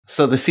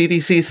So the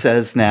CDC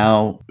says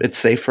now it's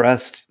safe for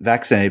us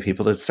vaccinated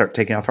people to start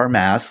taking off our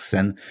masks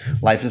and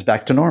life is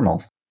back to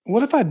normal.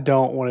 What if I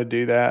don't want to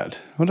do that?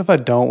 What if I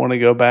don't want to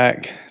go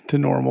back to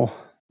normal?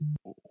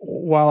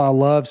 While I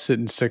love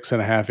sitting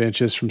 6.5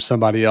 inches from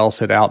somebody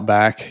else at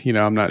Outback,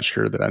 I'm not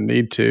sure that I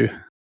need to.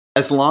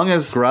 As long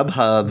as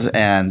Grubhub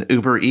and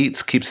Uber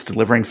Eats keeps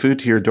delivering food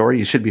to your door,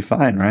 you should be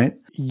fine, right?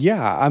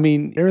 Yeah, I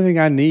mean, everything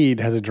I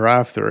need has a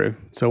drive-through.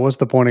 So what's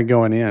the point of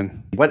going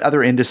in? What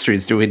other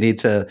industries do we need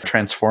to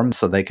transform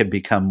so they could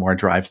become more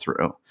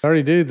drive-through? I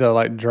already do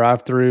the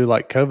drive-through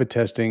COVID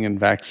testing and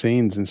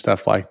vaccines and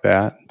stuff like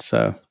that.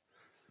 So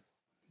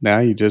now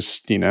you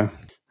just,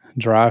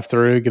 drive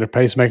through, get a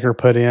pacemaker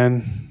put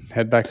in,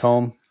 head back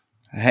home.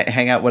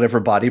 Hang out whatever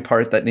body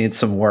part that needs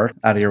some work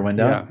out of your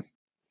window.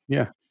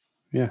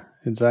 Yeah,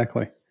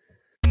 exactly.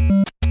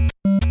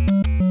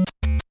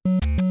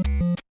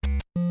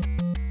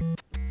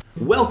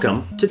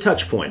 Welcome to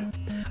Touchpoint,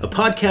 a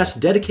podcast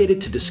dedicated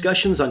to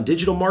discussions on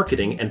digital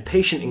marketing and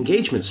patient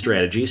engagement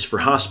strategies for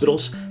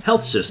hospitals,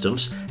 health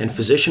systems, and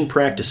physician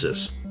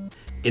practices.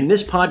 In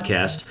this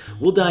podcast,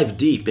 we'll dive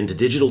deep into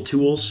digital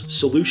tools,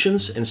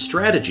 solutions, and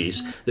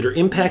strategies that are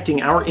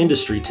impacting our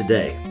industry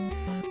today.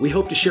 We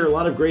hope to share a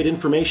lot of great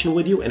information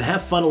with you and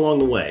have fun along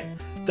the way.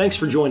 Thanks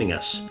for joining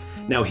us.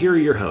 Now, here are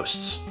your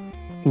hosts.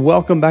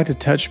 Welcome back to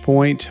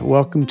Touchpoint.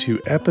 Welcome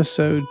to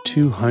episode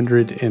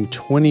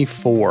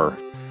 224.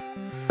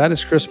 That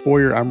is Chris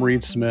Boyer. I'm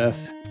Reed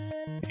Smith.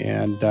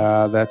 And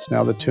that's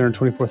now the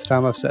 224th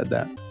time I've said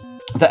that.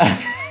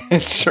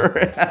 It sure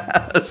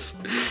has.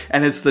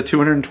 And it's the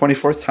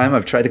 224th time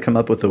I've tried to come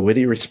up with a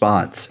witty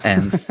response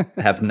and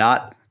have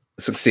not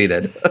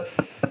succeeded.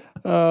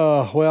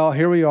 Well,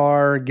 here we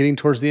are getting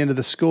towards the end of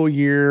the school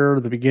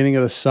year, the beginning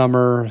of the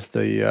summer.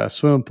 The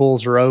swimming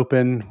pools are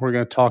open. We're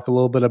going to talk a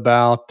little bit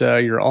about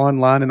your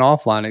online and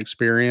offline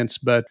experience,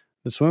 but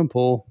the swimming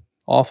pool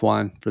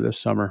offline for this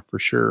summer for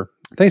sure.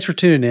 Thanks for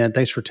tuning in.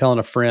 Thanks for telling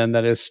a friend.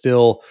 That is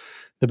still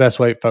the best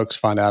way folks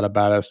find out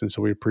about us. And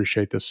so we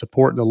appreciate the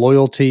support and the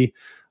loyalty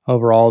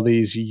over all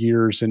these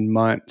years and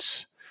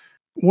months.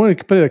 I want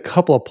to put a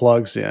couple of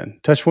plugs in.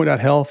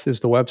 Touchpoint.health is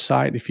the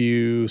website. If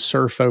you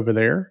surf over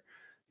there,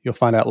 you'll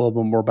find out a little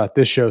bit more about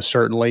this show,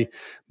 certainly.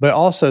 But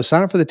also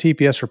sign up for the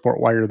TPS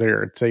report while you're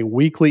there. It's a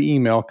weekly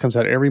email, comes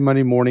out every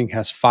Monday morning,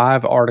 has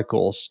 5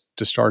 articles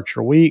to start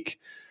your week,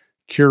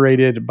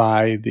 curated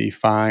by the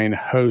fine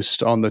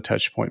host on the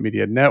Touchpoint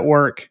Media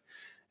Network.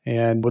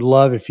 And would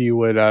love if you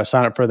would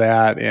sign up for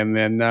that and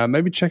then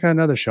maybe check out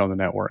another show on the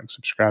network.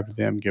 Subscribe to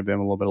them, give them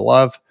a little bit of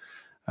love.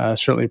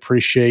 Certainly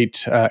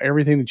appreciate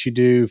everything that you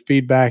do.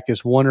 Feedback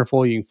is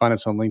wonderful. You can find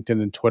us on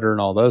LinkedIn and Twitter and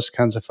all those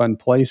kinds of fun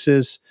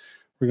places.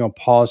 We're going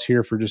to pause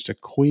here for just a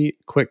quick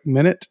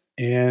minute,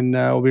 and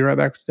we'll be right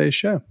back with today's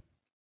show.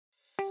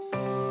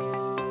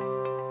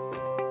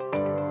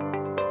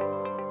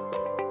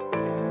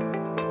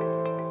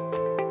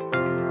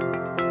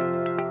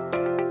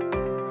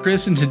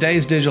 Chris, in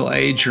today's digital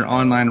age, your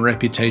online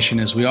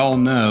reputation, as we all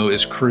know,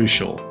 is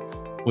crucial.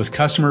 With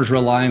customers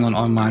relying on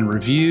online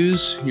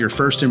reviews, your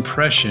first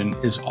impression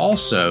is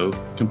also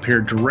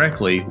compared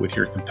directly with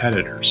your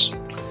competitors.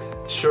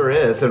 Sure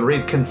is. And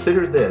Reed,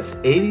 consider this.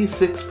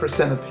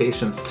 86% of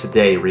patients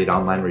today read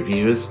online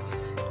reviews,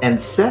 and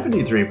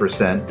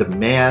 73%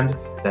 demand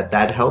that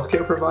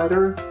healthcare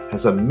provider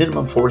has a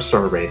minimum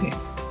 4-star rating.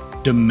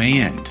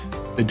 Demand.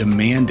 They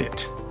demand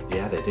it.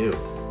 Yeah, they do.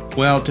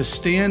 Well, to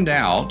stand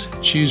out,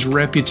 choose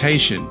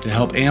reputation to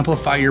help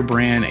amplify your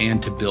brand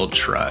and to build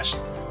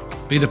trust.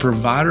 Be the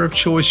provider of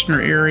choice in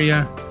your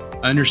area,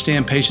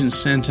 understand patient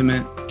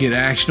sentiment, get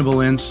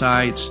actionable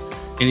insights,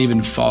 and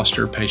even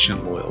foster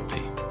patient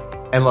loyalty.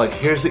 And look,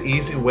 here's the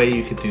easy way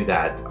you could do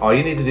that. All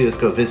you need to do is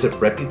go visit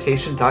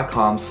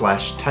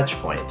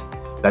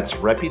reputation.com/touchpoint. That's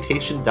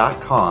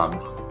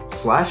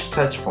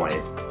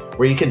reputation.com/touchpoint,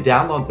 where you can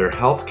download their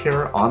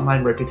healthcare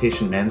online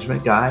reputation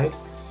management guide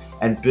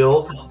and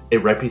build a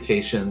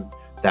reputation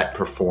that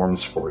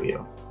performs for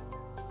you.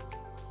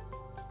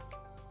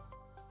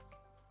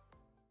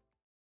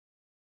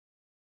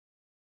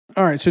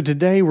 All right, so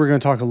today we're going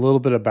to talk a little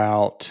bit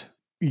about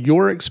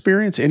your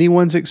experience,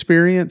 anyone's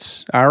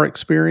experience, our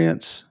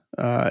experience,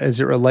 as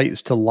it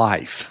relates to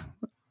life.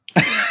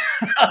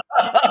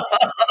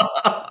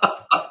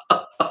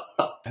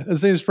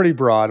 This seems pretty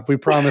broad. We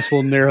promise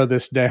we'll narrow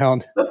this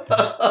down.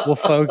 We'll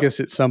focus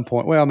at some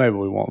point. Well, maybe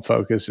we won't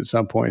focus at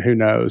some point. Who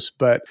knows?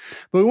 But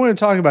we want to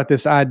talk about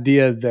this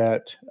idea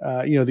that,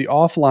 the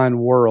offline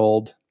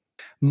world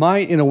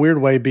might, in a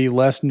weird way, be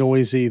less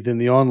noisy than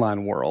the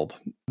online world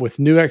with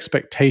new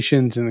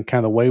expectations and kind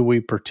of the way we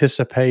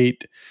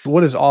participate.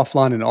 What is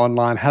offline and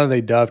online? How do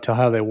they dovetail?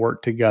 How do they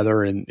work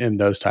together in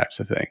those types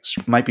of things?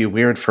 It might be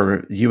weird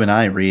for you and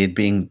I, Reed,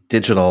 being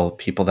digital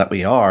people that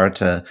we are,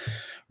 to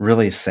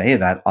really say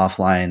that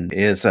offline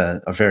is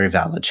a very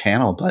valid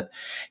channel. But,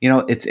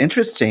 it's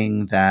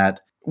interesting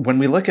that when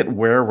we look at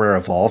where we're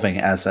evolving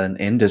as an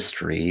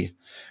industry,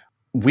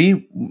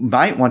 we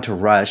might want to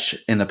rush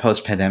in the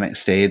post-pandemic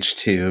stage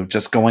to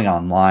just going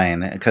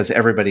online because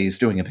everybody's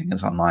doing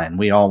things online.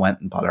 We all went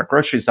and bought our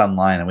groceries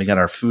online and we got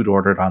our food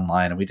ordered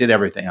online and we did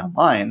everything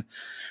online.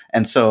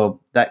 And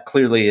so that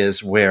clearly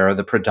is where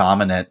the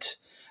predominant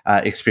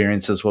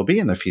experiences will be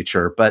in the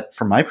future. But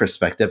from my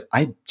perspective,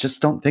 I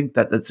just don't think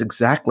that that's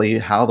exactly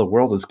how the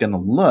world is going to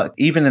look,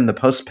 even in the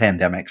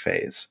post-pandemic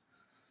phase.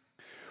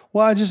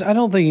 Well, I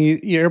don't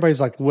think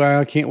everybody's like, well,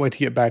 I can't wait to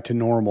get back to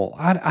normal.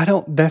 I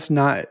don't, that's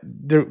not,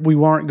 there, we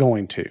weren't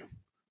going to.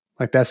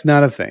 Like, that's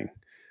not a thing.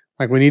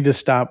 Like, we need to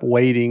stop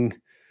waiting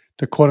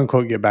to quote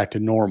unquote get back to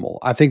normal.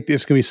 I think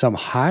it's going to be some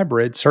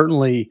hybrid.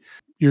 Certainly,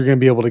 you're going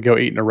to be able to go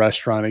eat in a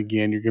restaurant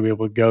again. You're going to be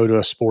able to go to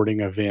a sporting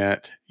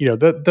event.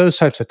 Those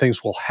types of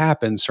things will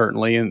happen,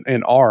 certainly,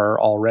 and are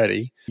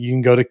already. You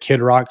can go to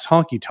Kid Rock's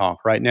Honky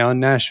Tonk right now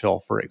in Nashville,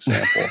 for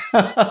example,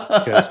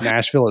 because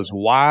Nashville is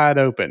wide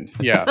open.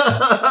 Yeah.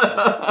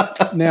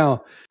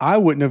 Now, I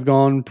wouldn't have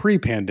gone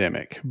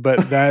pre-pandemic, but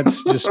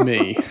that's just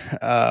me.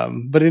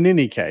 But in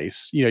any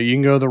case, you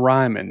can go to the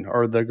Ryman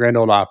or the Grand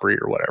Ole Opry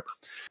or whatever.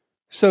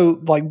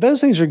 So, like, those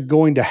things are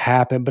going to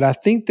happen, but I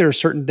think there are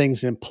certain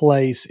things in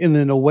place, and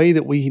in a way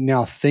that we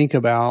now think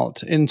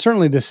about, and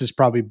certainly this is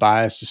probably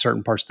biased to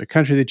certain parts of the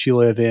country that you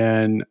live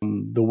in,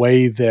 the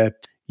way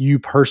that you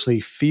personally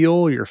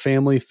feel, your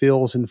family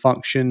feels and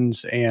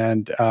functions,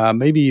 and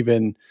maybe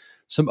even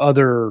some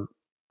other,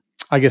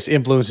 I guess,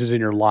 influences in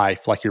your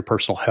life, like your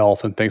personal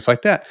health and things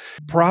like that.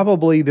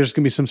 Probably there's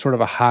going to be some sort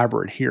of a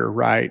hybrid here,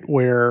 right?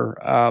 Where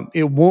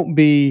it won't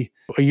be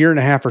a year and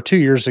a half or 2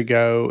 years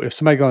ago, if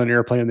somebody got on an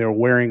airplane and they were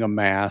wearing a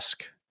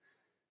mask,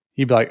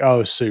 you'd be like,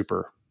 oh,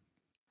 super.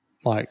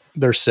 Like,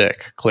 they're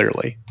sick,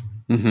 clearly.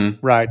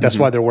 Mm-hmm. Right? That's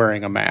why they're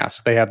wearing a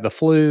mask. They have the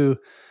flu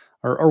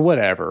or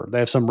whatever. They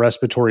have some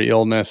respiratory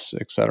illness,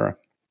 et cetera.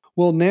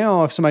 Well,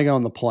 now if somebody got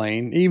on the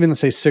plane, even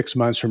say 6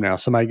 months from now,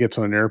 somebody gets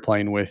on an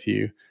airplane with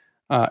you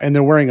and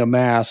they're wearing a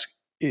mask,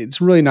 it's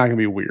really not going to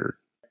be weird.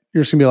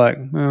 You're just going to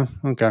be like,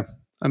 oh, okay.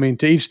 I mean,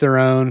 to each their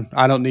own.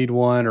 I don't need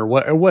one or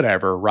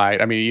whatever,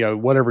 right? I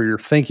mean, whatever you're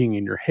thinking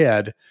in your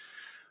head,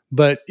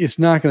 but it's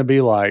not going to be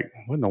like,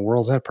 what in the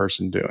world is that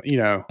person doing?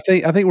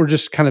 I think we're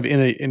just kind of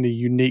in a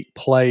unique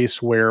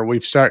place where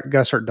we've got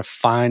to start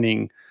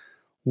defining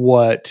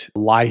what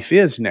life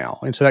is now,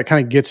 and so that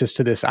kind of gets us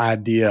to this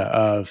idea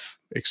of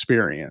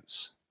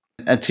experience.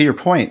 And to your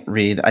point,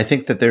 Reed, I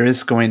think that there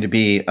is going to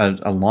be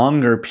a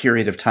longer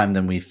period of time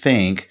than we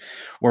think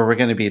where we're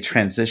going to be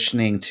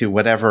transitioning to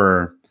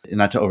whatever,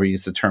 not to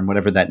overuse the term,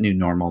 whatever that new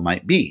normal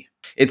might be.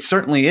 It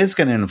certainly is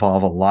going to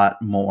involve a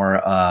lot more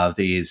of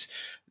these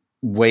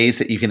ways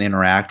that you can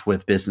interact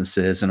with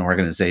businesses and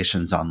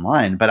organizations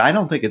online, but I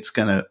don't think it's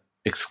going to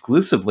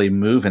exclusively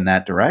move in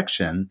that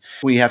direction.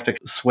 We have to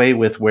sway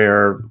with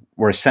where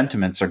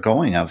sentiments are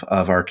going of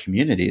our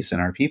communities and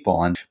our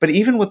people. But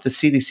even with the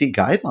CDC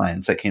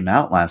guidelines that came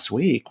out last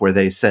week, where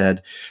they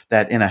said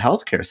that in a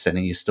healthcare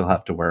setting, you still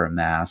have to wear a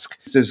mask.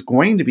 There's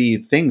going to be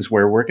things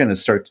where we're going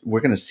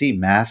to see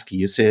mask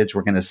usage.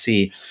 We're going to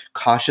see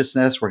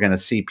cautiousness. We're going to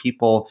see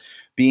people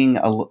being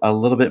a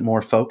little bit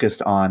more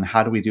focused on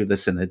how do we do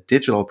this in a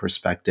digital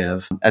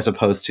perspective as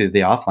opposed to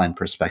the offline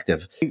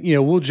perspective.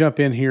 We'll jump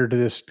in here to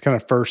this kind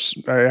of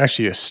first,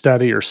 actually a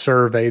study or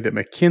survey that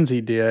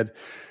McKinsey did.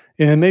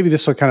 And maybe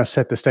this will kind of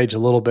set the stage a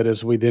little bit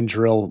as we then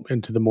drill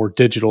into the more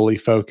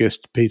digitally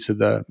focused piece of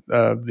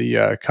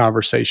the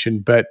conversation.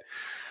 But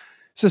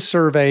it's a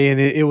survey, and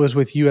it was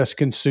with U.S.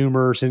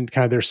 consumers and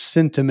kind of their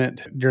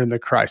sentiment during the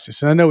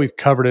crisis. And I know we've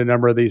covered a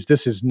number of these.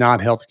 This is not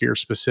healthcare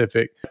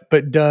specific,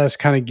 but does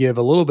kind of give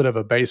a little bit of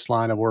a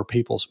baseline of where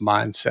people's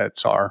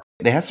mindsets are.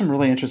 They have some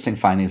really interesting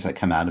findings that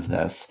come out of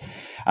this.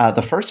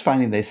 The first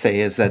finding they say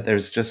is that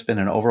there's just been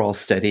an overall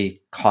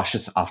steady,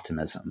 cautious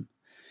optimism.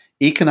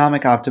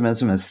 Economic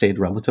optimism has stayed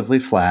relatively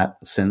flat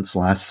since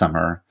last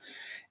summer,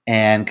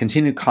 and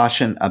continued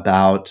caution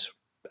about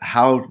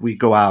how we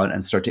go out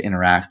and start to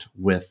interact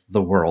with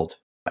the world.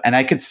 And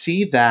I could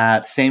see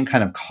that same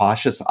kind of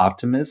cautious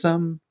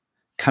optimism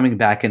coming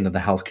back into the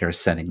healthcare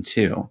setting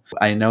too.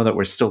 I know that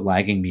we're still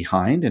lagging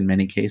behind in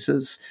many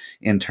cases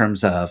in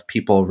terms of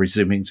people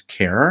resuming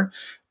care,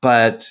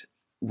 but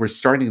we're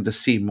starting to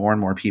see more and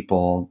more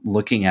people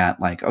looking at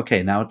like,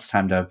 okay, now it's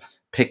time to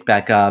pick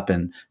back up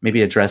and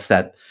maybe address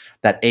that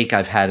ache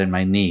I've had in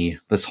my knee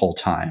this whole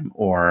time,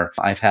 or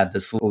I've had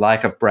this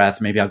lack of breath.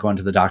 Maybe I'll go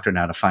into the doctor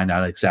now to find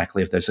out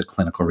exactly if there's a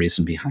clinical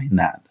reason behind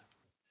that.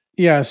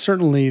 Yeah,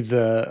 certainly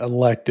the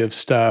elective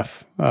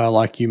stuff,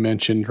 like you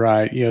mentioned,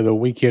 right? The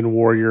weekend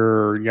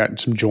warrior got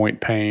some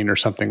joint pain or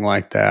something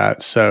like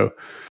that. So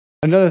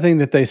another thing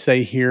that they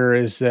say here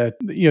is that,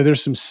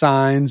 there's some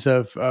signs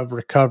of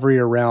recovery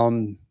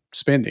around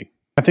spending.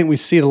 I think we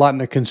see it a lot in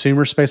the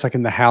consumer space, like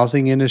in the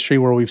housing industry,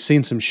 where we've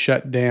seen some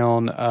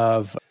shutdown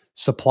of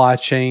supply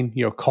chain.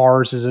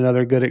 Cars is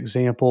another good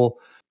example.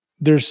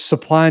 There's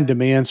supply and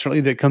demand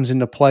certainly that comes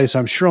into play. So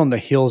I'm sure on the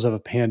heels of a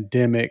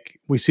pandemic,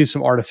 we see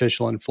some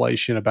artificial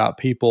inflation about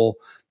people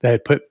that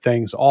had put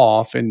things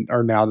off and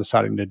are now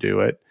deciding to do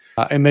it.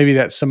 And maybe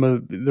that's some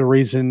of the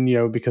reason,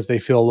 because they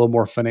feel a little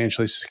more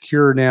financially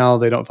secure now.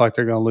 They don't feel like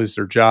they're going to lose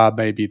their job,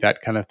 maybe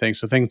that kind of thing.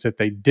 So things that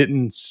they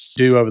didn't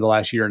do over the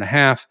last year and a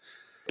half,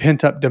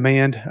 pent up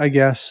demand, I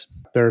guess.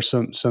 There are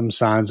some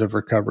signs of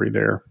recovery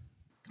there.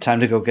 Time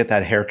to go get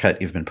that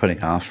haircut you've been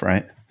putting off,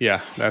 right?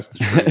 Yeah, that's the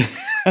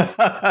truth.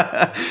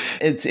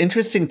 It's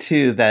interesting,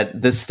 too,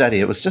 that this study,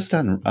 it was just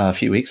done a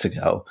few weeks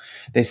ago.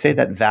 They say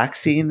that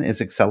vaccine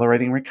is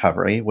accelerating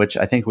recovery, which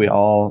I think we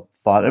all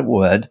thought it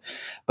would.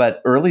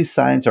 But early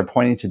signs are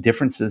pointing to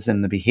differences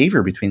in the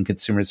behavior between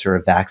consumers who are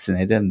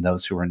vaccinated and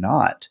those who are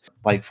not.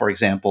 Like, for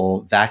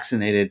example,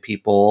 vaccinated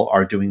people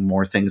are doing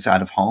more things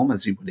out of home,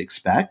 as you would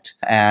expect,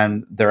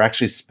 and they're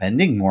actually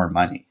spending more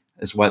money,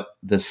 is what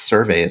this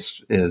survey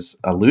is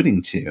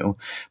alluding to.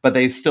 But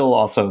they still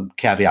also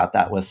caveat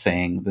that with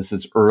saying this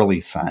is early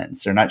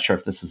signs. They're not sure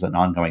if this is an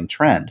ongoing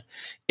trend.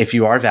 If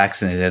you are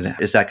vaccinated,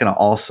 is that going to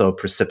also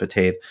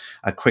precipitate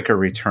a quicker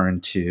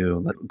return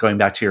to going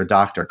back to your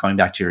doctor, going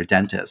back to your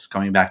dentist,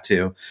 going back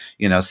to,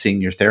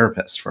 seeing your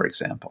therapist, for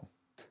example?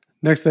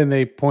 Next thing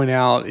they point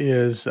out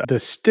is the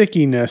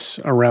stickiness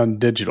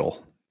around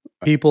digital.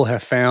 People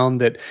have found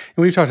that, and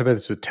we've talked about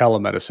this with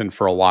telemedicine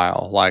for a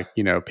while,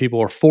 people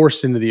are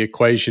forced into the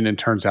equation and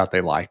turns out they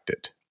liked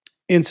it.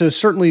 And so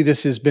certainly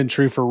this has been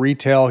true for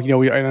retail.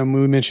 We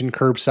mentioned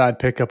curbside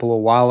pickup a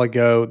little while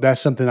ago.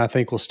 That's something I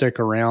think will stick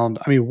around.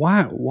 I mean,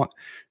 why?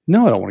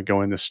 No, I don't want to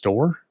go in the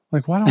store.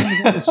 Like, why don't I want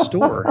to go to the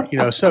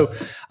store? So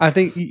I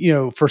think,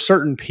 for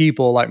certain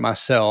people like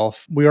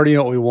myself, we already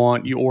know what we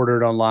want. You order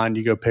it online,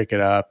 you go pick it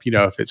up,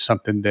 if it's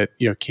something that,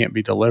 can't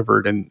be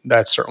delivered. And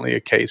that's certainly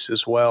a case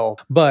as well.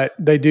 But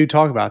they do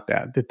talk about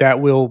that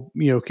will,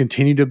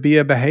 continue to be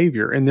a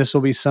behavior. And this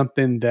will be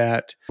something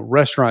that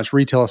restaurants,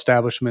 retail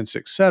establishments,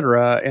 et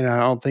cetera, and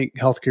I don't think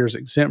healthcare is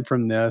exempt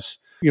from this,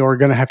 are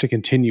going to have to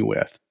continue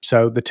with.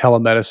 So the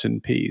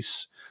telemedicine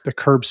piece, the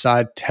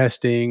curbside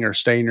testing or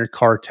stay in your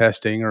car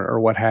testing or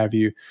what have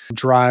you,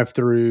 drive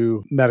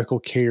through medical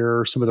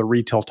care, some of the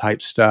retail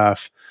type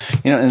stuff.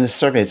 In this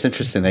survey, it's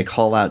interesting. They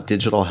call out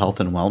digital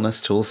health and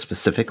wellness tools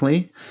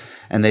specifically.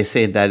 And they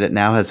say that it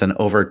now has an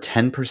over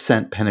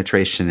 10%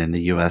 penetration in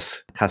the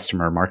U.S.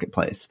 customer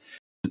marketplace.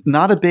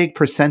 Not a big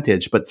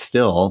percentage, but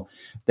still,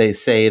 they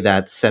say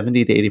that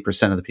 70 to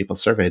 80% of the people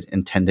surveyed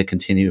intend to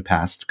continue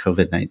past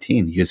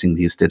COVID-19 using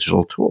these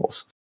digital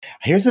tools.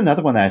 Here's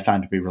another one that I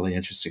found to be really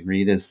interesting,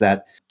 Reed, is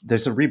that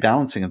there's a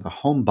rebalancing of the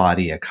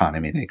homebody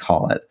economy, they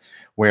call it,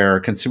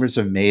 where consumers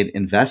have made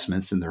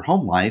investments in their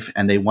home life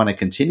and they want to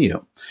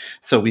continue.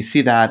 So we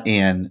see that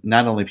in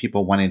not only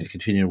people wanting to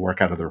continue to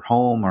work out of their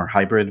home or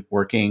hybrid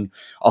working,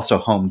 also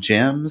home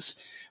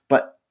gyms.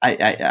 But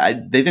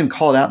they didn't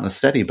call it out in the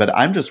study, but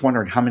I'm just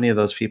wondering how many of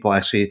those people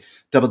actually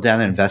doubled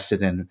down and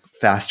invested in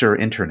faster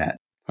internet.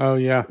 Oh,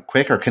 yeah.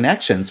 Quicker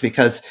connections,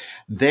 because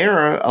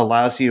there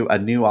allows you a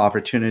new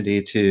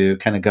opportunity to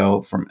kind of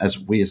go from, as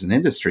an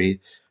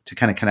industry, to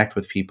kind of connect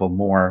with people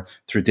more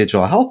through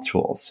digital health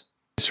tools.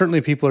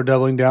 Certainly people are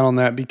doubling down on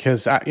that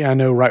because I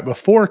know right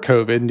before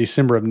COVID in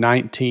December of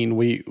 19,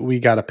 we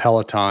got a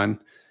Peloton.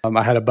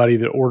 I had a buddy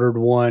that ordered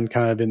one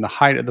kind of in the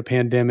height of the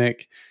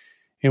pandemic.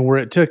 And where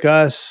it took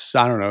us,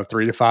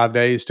 3 to 5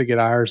 days to get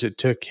ours, it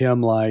took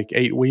him like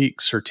 8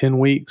 weeks or 10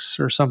 weeks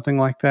or something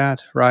like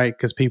that, right?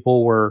 Because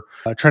people were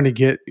trying to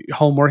get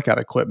home workout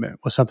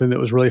equipment was something that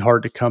was really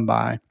hard to come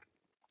by.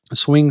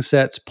 Swing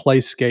sets,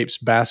 playscapes,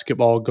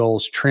 basketball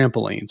goals,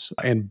 trampolines,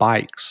 and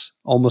bikes.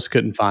 Almost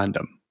couldn't find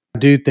them. I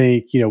do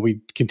think,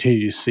 we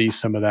continue to see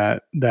some of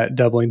that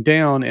doubling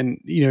down. And,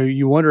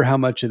 you wonder how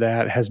much of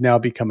that has now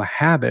become a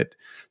habit.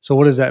 So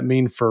what does that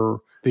mean for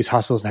these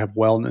hospitals that have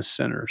wellness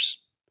centers?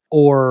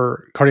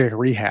 Or cardiac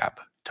rehab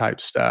type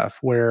stuff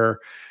where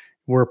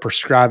we're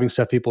prescribing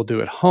stuff people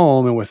do at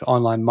home and with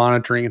online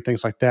monitoring and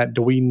things like that.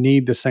 Do we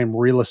need the same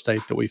real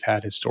estate that we've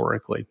had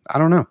historically? I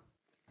don't know.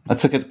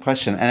 That's a good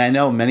question. And I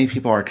know many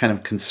people are kind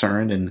of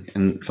concerned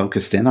and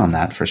focused in on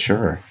that for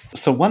sure.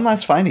 So one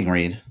last finding,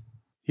 Reed.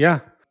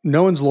 Yeah.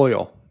 No one's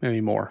loyal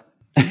anymore.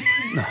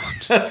 No.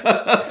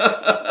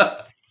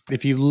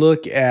 If you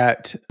look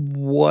at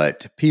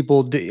what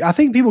people do, I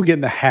think people get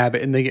in the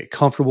habit and they get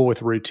comfortable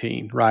with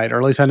routine, right? Or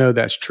at least I know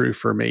that's true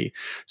for me.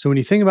 So when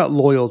you think about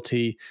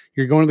loyalty,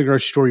 you're going to the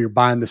grocery store, you're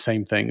buying the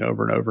same thing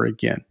over and over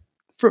again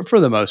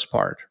for the most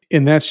part.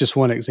 And that's just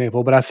one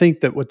example. But I think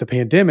that what the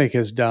pandemic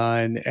has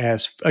done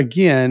as,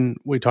 again,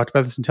 we talked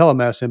about this in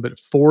telemedicine, but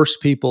force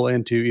people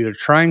into either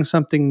trying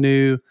something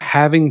new,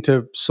 having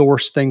to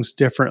source things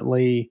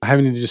differently,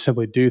 having to just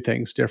simply do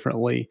things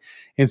differently.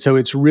 And so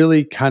it's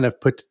really kind of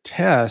put to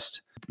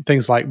test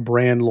things like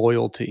brand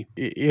loyalty.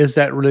 Is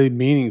that really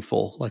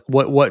meaningful? Like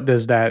what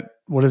does that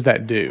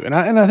do? And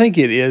I think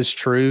it is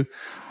true.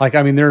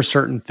 There are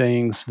certain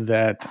things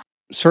that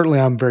certainly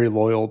I'm very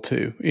loyal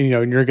to,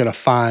 and you're going to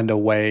find a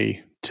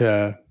way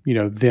to,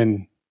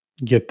 then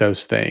get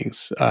those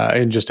things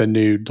in just a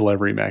new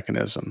delivery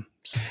mechanism.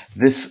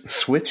 This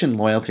switch in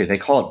loyalty, they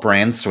call it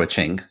brand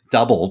switching,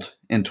 doubled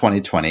in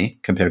 2020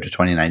 compared to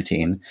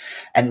 2019.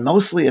 And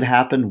mostly it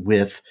happened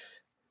with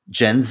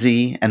Gen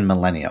Z and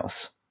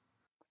millennials.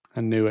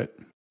 I knew it.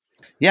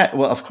 Yeah,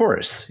 well, of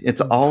course,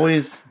 it's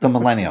always the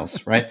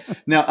millennials, right?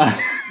 Now,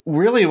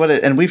 really,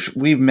 and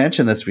we've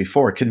mentioned this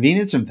before.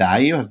 Convenience and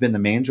value have been the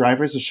main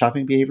drivers of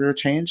shopping behavioral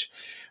change,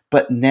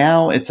 but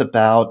now it's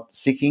about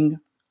seeking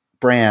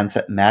brands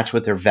that match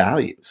with their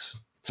values.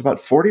 It's about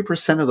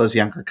 40% of those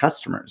younger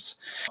customers.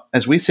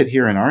 As we sit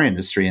here in our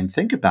industry and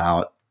think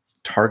about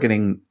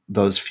targeting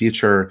those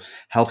future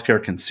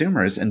healthcare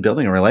consumers and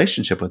building a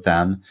relationship with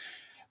them,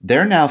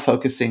 they're now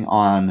focusing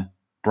on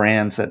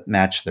brands that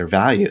match their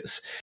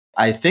values.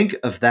 I think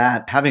of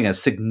that having a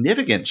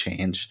significant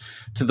change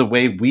to the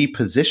way we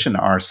position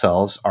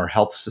ourselves, our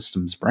health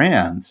systems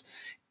brands,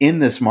 in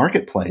this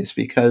marketplace,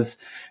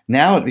 because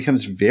now it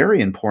becomes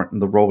very important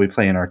the role we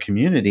play in our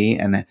community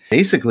and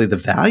basically the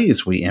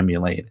values we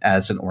emulate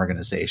as an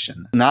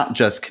organization, not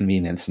just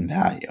convenience and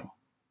value.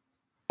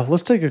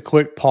 Let's take a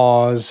quick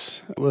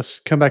pause. Let's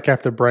come back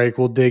after the break.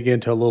 We'll dig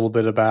into a little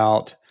bit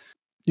about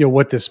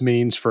what this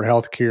means for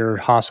healthcare,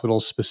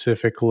 hospitals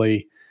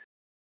specifically.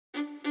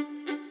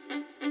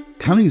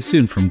 Coming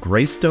soon from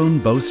Greystone,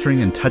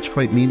 Bowstring, and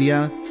Touchpoint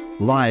Media,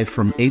 live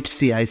from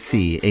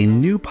HCIC, a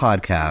new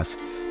podcast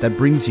that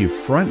brings you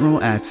front row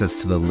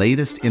access to the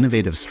latest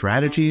innovative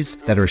strategies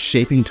that are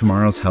shaping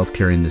tomorrow's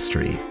healthcare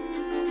industry.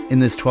 In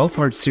this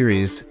 12-part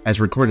series, as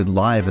recorded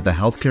live at the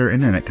Healthcare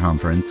Internet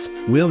Conference,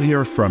 we'll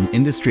hear from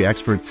industry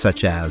experts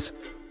such as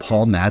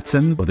Paul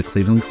Mattson of the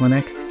Cleveland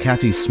Clinic,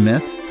 Kathy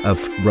Smith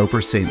of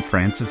Roper St.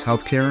 Francis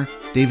Healthcare,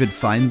 David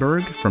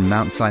Feinberg from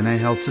Mount Sinai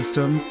Health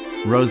System,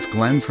 Rose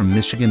Glenn from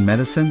Michigan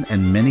Medicine,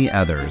 and many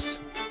others.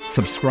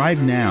 Subscribe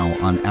now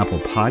on Apple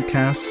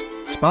Podcasts,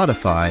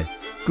 Spotify,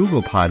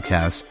 Google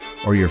Podcasts,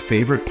 or your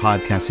favorite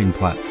podcasting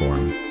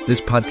platform. This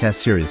podcast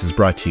series is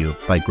brought to you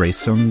by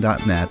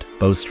Greystone.net,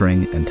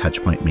 Bowstring, and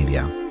Touchpoint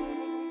Media.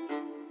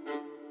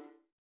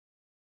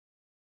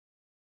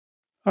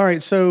 All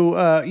right.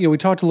 So, we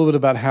talked a little bit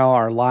about how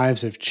our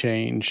lives have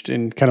changed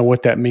and kind of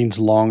what that means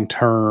long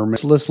term.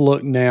 So let's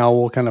look now.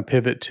 We'll kind of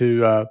pivot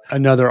to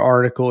another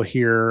article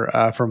here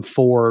from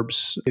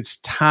Forbes. It's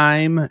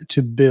time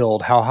to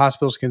build how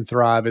hospitals can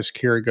thrive as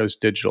care goes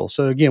digital.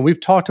 So again, we've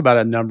talked about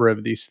a number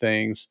of these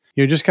things.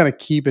 Just kind of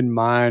keep in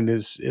mind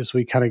as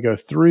we kind of go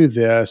through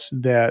this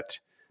that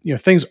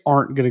things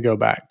aren't going to go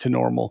back to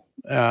normal,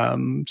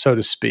 so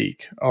to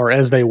speak, or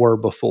as they were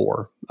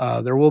before.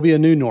 There will be a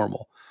new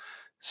normal.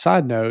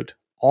 Side note,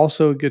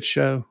 also a good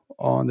show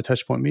on the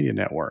Touchpoint Media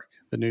Network,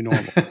 The New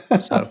Normal.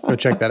 So go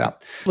check that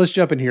out. Let's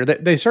jump in here.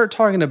 They start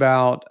talking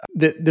about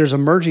that there's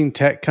emerging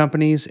tech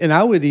companies, and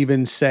I would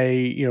even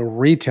say,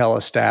 retail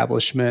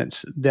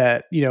establishments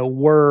that,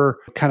 were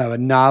kind of a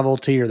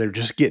novelty or they're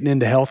just getting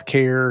into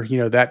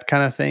healthcare, that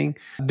kind of thing.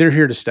 They're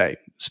here to stay,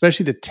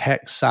 especially the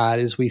tech side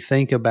as we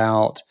think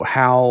about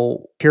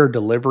how care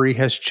delivery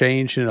has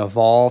changed and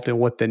evolved and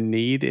what the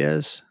need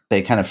is.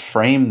 They kind of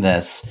frame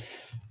this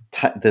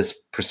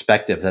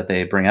perspective that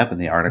they bring up in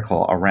the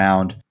article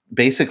around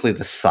basically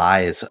the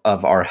size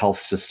of our health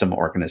system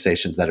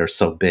organizations that are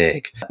so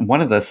big. One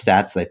of the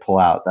stats they pull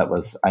out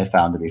that I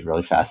found to be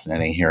really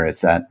fascinating here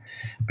is that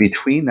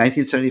between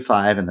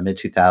 1975 and the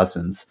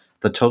mid-2000s,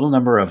 the total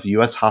number of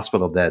U.S.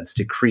 hospital beds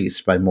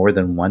decreased by more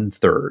than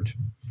 1/3.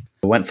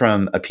 It went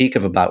from a peak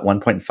of about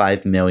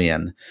 1.5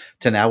 million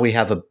to now we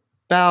have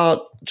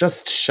about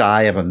just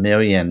shy of 1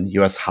 million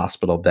U.S.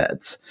 hospital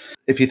beds.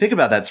 If you think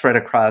about that spread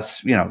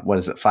across,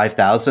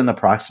 5,000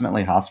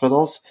 approximately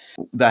hospitals,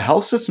 the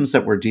health systems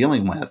that we're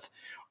dealing with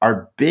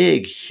are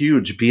big,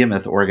 huge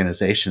behemoth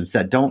organizations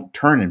that don't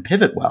turn and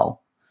pivot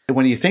well.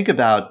 When you think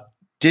about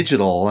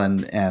digital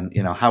and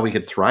how we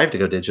could thrive to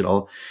go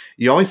digital,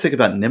 you always think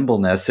about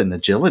nimbleness and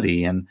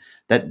agility, and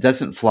that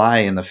doesn't fly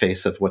in the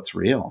face of what's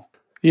real.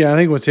 Yeah, I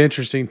think what's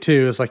interesting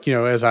too is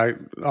as I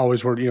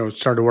always worked,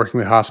 started working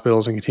with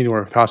hospitals and continue to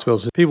work with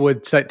hospitals, people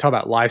would talk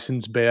about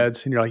licensed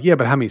beds, and you're like, yeah,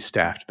 but how many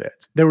staffed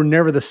beds? They were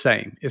never the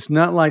same. It's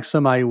not like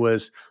somebody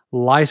was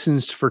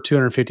licensed for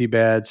 250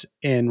 beds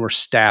and were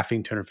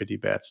staffing 250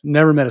 beds.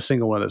 Never met a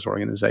single one of those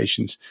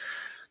organizations.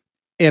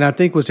 And I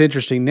think what's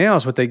interesting now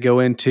is what they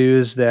go into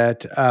is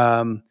that,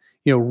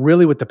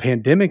 really what the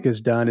pandemic has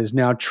done is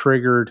now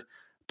triggered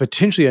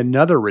potentially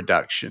another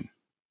reduction.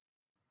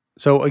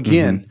 So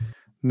again,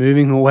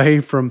 moving away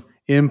from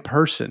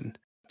in-person.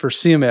 For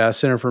CMS,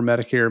 Center for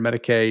Medicare and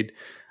Medicaid,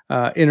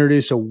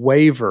 introduced a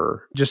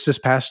waiver just this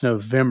past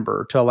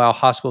November to allow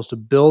hospitals to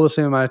bill the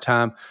same amount of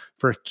time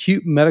for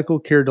acute medical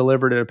care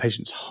delivered at a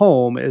patient's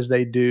home as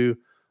they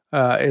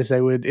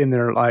would in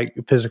their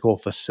physical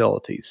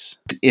facilities.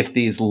 If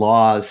these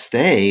laws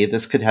stay,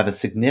 this could have a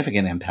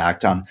significant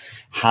impact on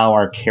how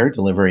our care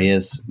delivery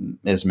is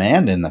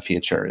manned in the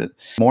future.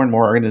 More and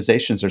more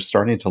organizations are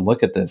starting to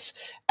look at this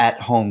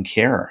at-home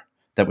care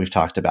that we've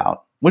talked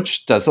about,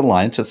 which does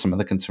align to some of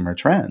the consumer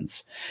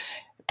trends,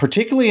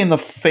 particularly in the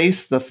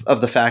face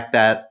of the fact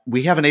that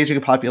we have an aging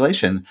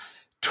population.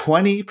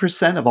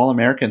 20% of all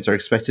Americans are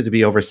expected to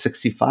be over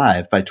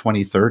 65 by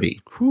 2030.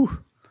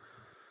 Whew.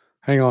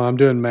 Hang on, I'm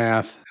doing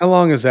math. How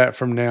long is that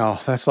from now?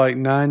 That's like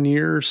 9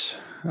 years.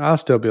 I'll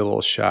still be a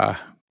little shy.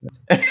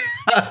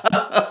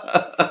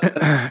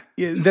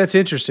 Yeah, that's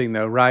interesting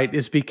though, right?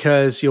 It's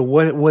because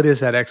what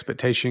is that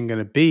expectation going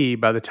to be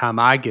by the time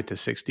I get to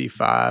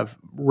 65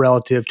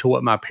 relative to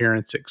what my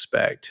parents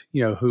expect,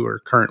 who are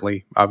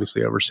currently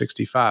obviously over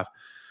 65.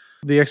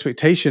 The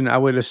expectation I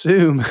would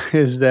assume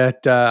is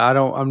that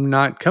I'm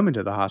not coming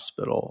to the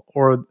hospital,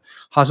 or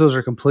hospitals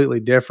are completely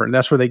different.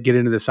 That's where they get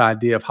into this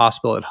idea of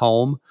hospital at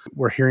home.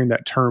 We're hearing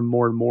that term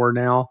more and more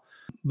now,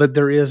 but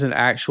there is an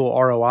actual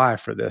ROI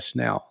for this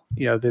now.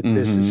 That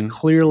this is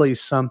clearly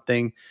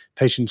something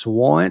patients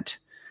want,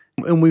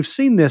 and we've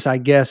seen this, I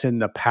guess, in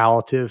the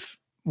palliative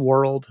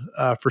world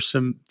for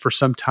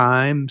some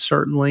time,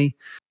 certainly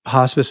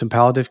hospice and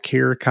palliative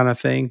care kind of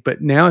thing.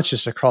 But now it's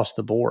just across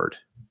the board.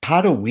 How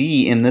do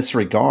we, in this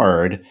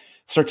regard,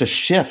 start to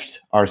shift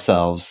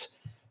ourselves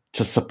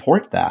to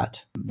support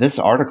that? This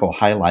article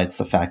highlights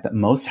the fact that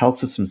most health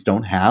systems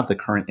don't have the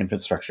current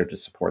infrastructure to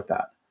support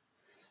that.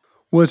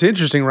 Well, it's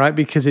interesting, right?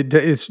 Because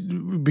it's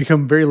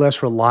become very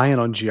less reliant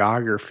on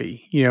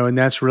geography, and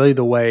that's really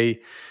the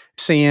way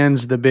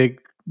sans the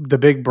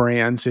big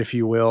brands, if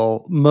you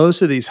will.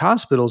 Most of these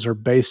hospitals are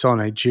based on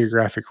a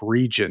geographic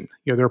region.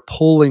 They're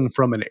pulling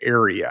from an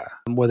area,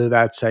 whether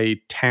that's a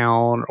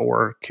town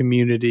or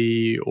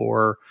community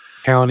or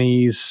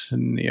counties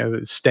and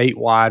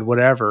statewide,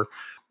 whatever.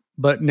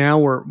 But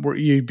now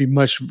you'd be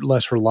much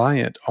less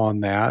reliant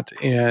on that,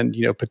 and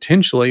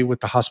potentially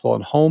with the hospital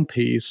and home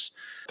piece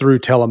through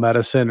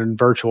telemedicine and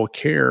virtual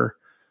care,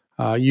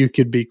 you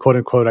could be quote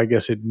unquote, I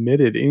guess,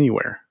 admitted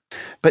anywhere.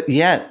 But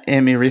yet,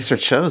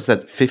 research shows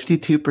that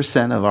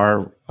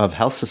 52% of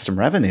health system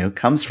revenue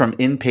comes from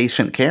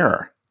inpatient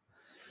care.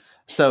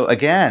 So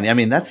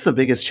again, that's the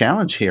biggest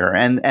challenge here.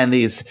 And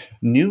these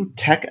new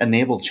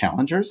tech-enabled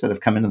challengers that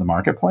have come into the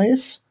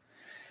marketplace,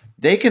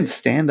 they can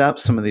stand up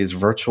some of these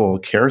virtual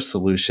care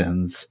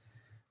solutions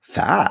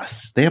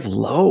fast. They have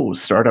low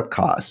startup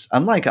costs,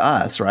 unlike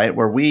us, right?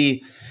 Where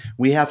we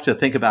have to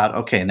think about,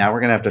 okay, now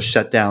we're going to have to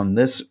shut down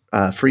this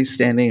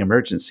freestanding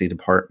emergency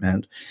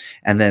department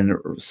and then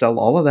sell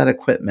all of that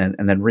equipment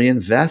and then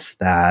reinvest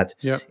that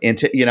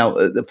into,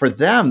 for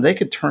them, they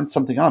could turn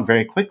something on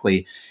very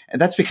quickly.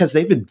 And that's because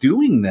they've been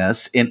doing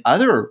this in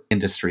other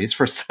industries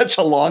for such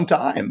a long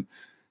time.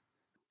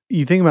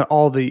 You think about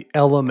all the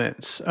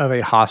elements of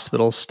a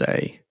hospital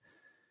stay,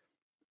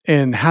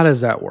 and how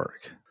does that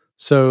work?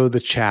 So the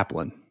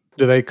chaplain,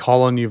 do they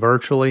call on you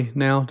virtually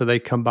now? Do they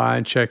come by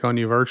and check on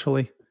you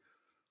virtually?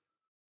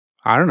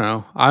 I don't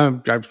know.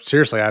 I'm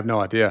seriously, I have no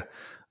idea.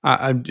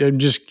 I'm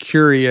just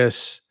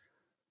curious,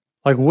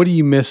 like, what are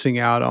you missing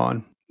out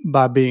on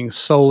by being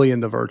solely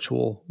in the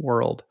virtual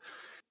world?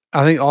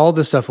 I think all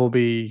this stuff will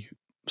be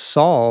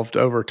solved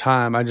over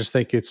time. I just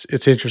think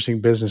it's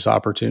interesting business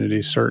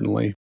opportunities,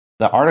 certainly.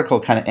 The article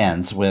kind of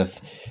ends with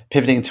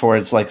pivoting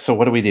towards so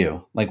what do we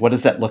do? What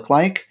does that look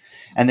like?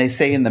 And they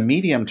say in the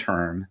medium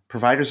term,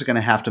 providers are going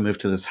to have to move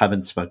to this hub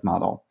and spoke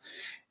model.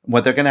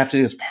 What they're going to have to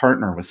do is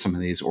partner with some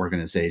of these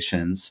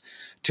organizations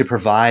to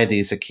provide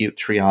these acute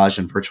triage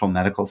and virtual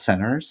medical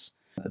centers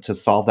to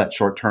solve that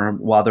short term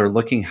while they're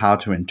looking how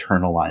to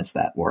internalize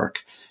that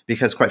work.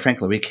 Because quite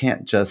frankly, we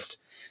can't just,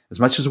 as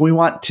much as we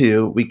want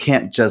to, we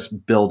can't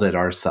just build it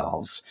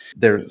ourselves.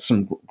 There's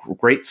some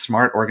great,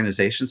 smart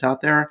organizations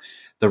out there.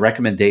 The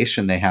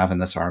recommendation they have in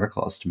this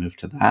article is to move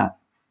to that.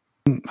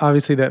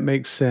 Obviously, that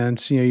makes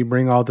sense. You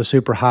bring all the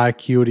super high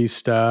acuity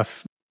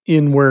stuff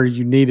in where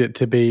you need it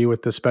to be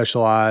with the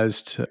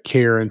specialized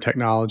care and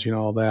technology and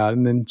all that.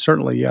 And then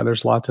certainly,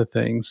 there's lots of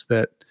things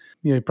that,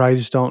 you probably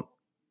just don't,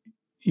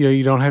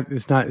 you don't have,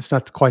 it's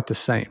not quite the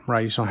same,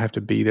 right? You just don't have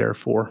to be there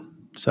for.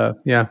 So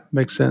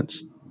makes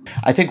sense.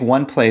 I think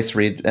one place,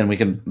 Reed, and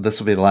this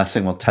will be the last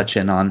thing we'll touch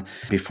in on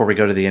before we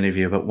go to the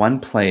interview, but one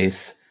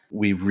place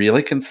we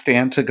really can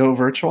stand to go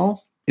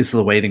virtual is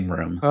the waiting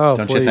room. Oh,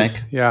 don't please. you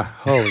think? Yeah.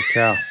 Holy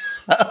cow.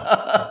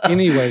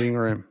 Any waiting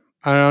room.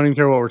 I don't even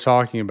care what we're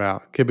talking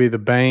about. Could be the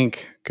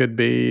bank, could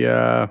be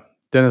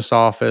dentist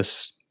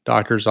office,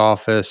 doctor's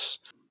office,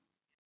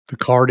 the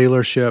car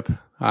dealership,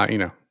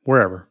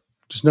 wherever.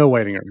 Just no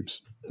waiting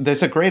rooms.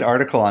 There's a great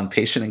article on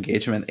patient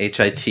engagement,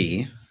 HIT,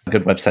 a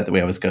good website that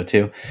we always go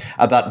to,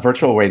 about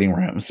virtual waiting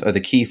rooms are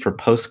the key for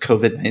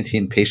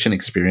post-COVID-19 patient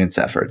experience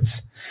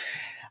efforts.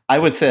 I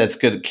would say it's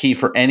good key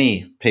for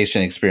any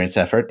patient experience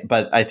effort,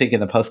 but I think in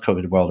the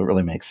post-COVID world, it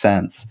really makes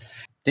sense.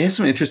 They have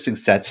some interesting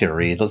stats here,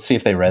 Reed. Let's see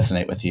if they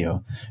resonate with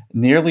you.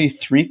 Nearly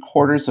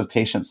 3/4 of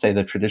patients say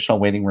the traditional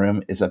waiting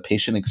room is a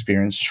patient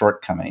experience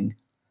shortcoming.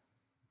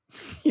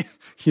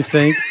 You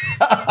think?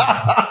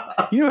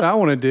 You know what I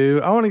want to do?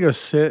 I want to go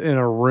sit in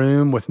a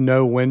room with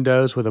no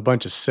windows with a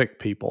bunch of sick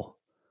people.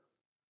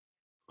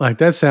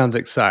 That sounds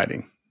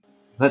exciting.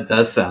 That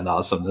does sound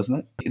awesome,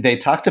 doesn't it? They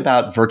talked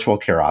about virtual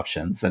care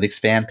options that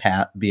expand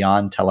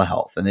beyond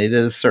telehealth, and they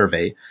did a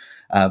survey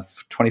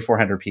of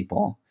 2,400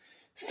 people.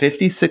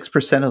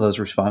 56% of those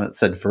respondents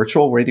said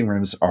virtual waiting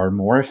rooms are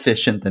more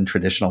efficient than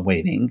traditional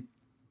waiting.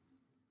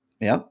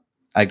 Yep,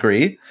 I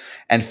agree.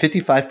 And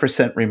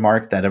 55%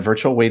 remarked that a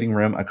virtual waiting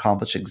room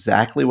accomplished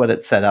exactly what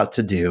it set out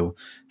to do,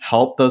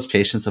 help those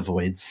patients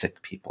avoid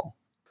sick people.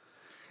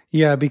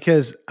 Yeah,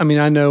 because I mean,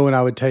 I know when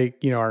I would take,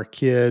 our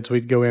kids,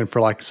 we'd go in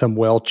for like some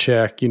well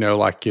check,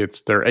 like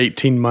it's their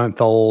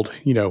 18-month-old,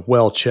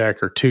 well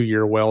check or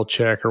 2-year well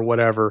check or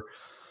whatever.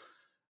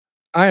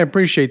 I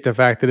appreciate the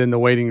fact that in the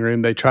waiting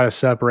room, they try to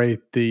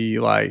separate the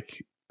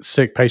like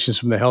sick patients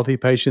from the healthy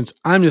patients.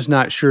 I'm just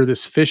not sure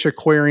this fish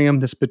aquarium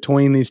that's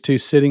between these two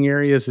sitting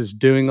areas is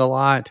doing a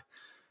lot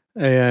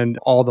and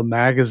all the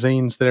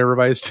magazines that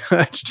everybody's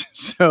touched.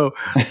 So,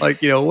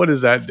 what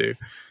does that do?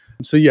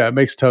 So, yeah, it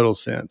makes total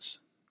sense.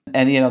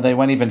 And, they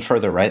went even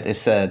further, right? They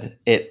said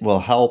it will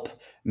help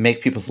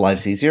make people's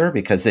lives easier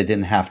because they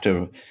didn't have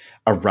to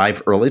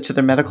arrive early to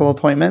their medical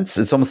appointments.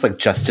 It's almost like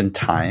just in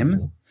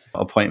time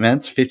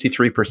appointments,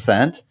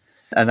 53%.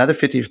 Another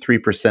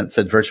 53%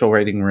 said virtual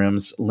waiting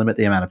rooms limit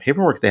the amount of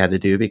paperwork they had to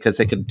do because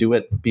they could do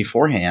it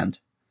beforehand.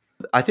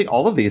 I think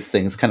all of these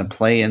things kind of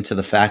play into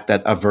the fact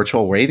that a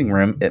virtual waiting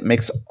room, it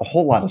makes a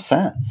whole lot of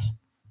sense.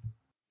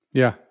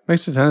 Yeah,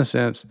 makes a ton of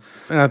sense.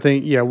 And I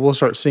think, we'll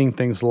start seeing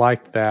things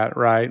like that,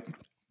 right?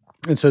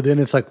 And so then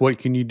it's like, what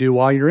can you do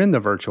while you're in the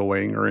virtual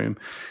waiting room?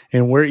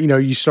 And where,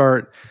 you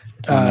start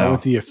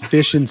with the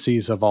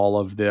efficiencies of all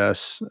of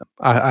this,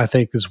 I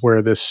think is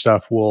where this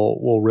stuff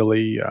will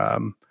really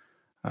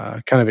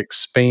kind of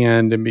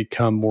expand and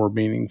become more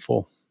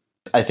meaningful.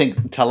 I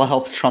think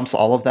telehealth trumps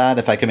all of that.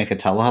 If I can make a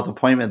telehealth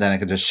appointment, then I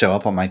can just show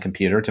up on my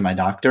computer to my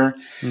doctor.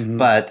 Mm-hmm.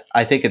 But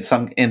I think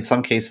in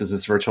some cases,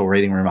 this virtual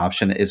waiting room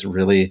option is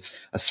really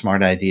a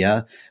smart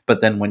idea.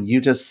 But then when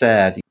you just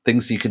said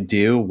things you could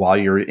do while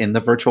you're in the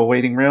virtual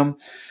waiting room,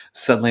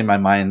 suddenly my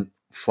mind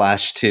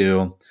flashed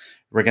to,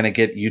 we're going to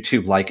get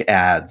YouTube-like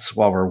ads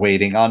while we're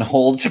waiting on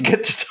hold to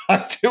get to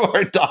talk to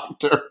our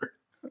doctor.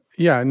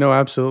 Yeah, no,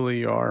 absolutely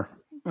you are.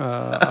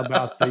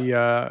 About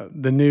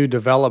the new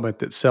development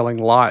that's selling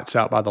lots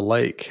out by the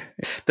lake.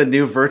 The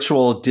new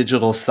virtual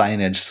digital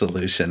signage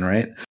solution,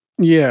 right?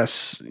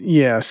 Yes.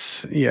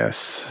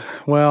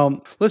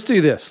 Well, let's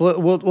do this.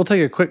 We'll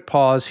take a quick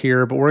pause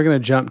here, but we're going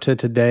to jump to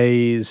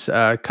today's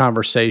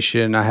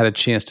conversation. I had a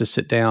chance to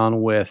sit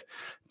down with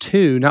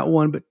two, not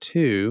one, but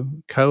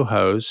two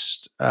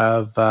co-hosts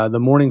of the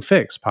Morning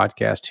Fix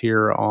podcast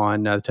here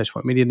on the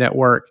Touchpoint Media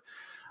Network.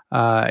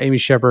 Amy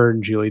Shepard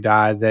and Julie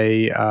Dye,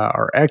 they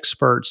are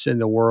experts in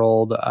the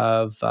world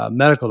of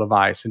medical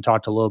device and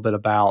talked a little bit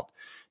about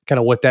kind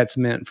of what that's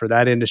meant for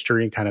that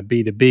industry and kind of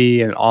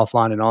B2B and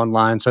offline and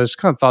online. So I just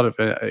kind of thought of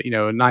a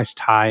nice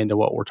tie into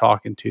what we're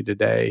talking to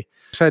today.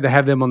 Excited to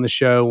have them on the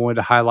show. Wanted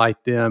to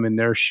highlight them in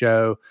their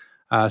show.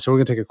 So we're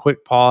going to take a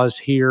quick pause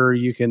here.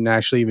 You can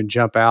actually even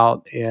jump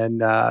out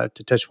and to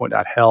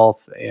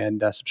touchpoint.health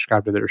and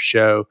subscribe to their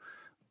show.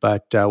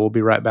 But we'll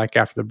be right back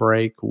after the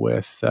break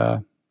with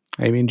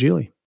Amy and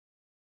Julie.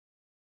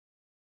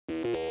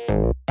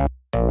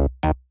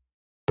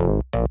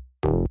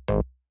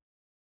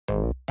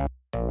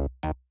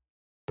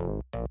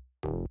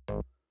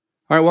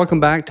 All right,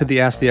 welcome back to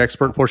the Ask the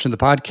Expert portion of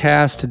the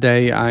podcast.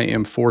 Today, I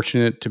am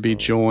fortunate to be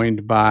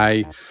joined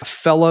by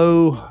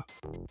fellow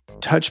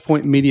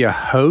Touchpoint Media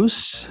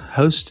hostesses.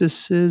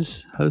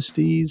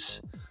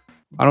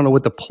 I don't know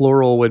what the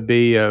plural would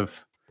be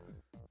of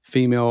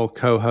female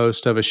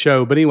co-host of a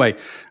show, but anyway,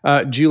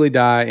 Julie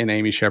Dye and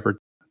Amy Shepard.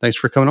 Thanks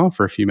for coming on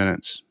for a few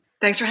minutes.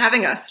 Thanks for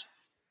having us.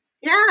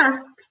 Yeah.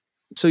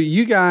 So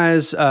you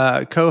guys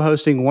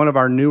co-hosting one of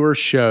our newer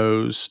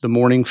shows, The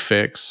Morning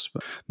Fix.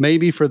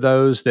 Maybe for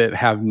those that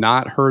have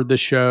not heard the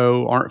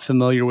show, aren't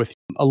familiar with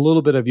a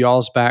little bit of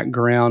y'all's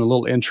background, a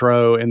little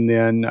intro, and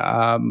then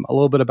a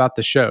little bit about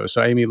the show.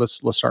 So Amy,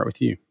 let's start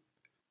with you.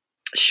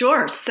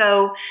 Sure.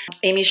 So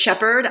Amy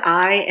Shepard,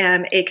 I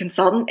am a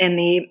consultant in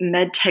the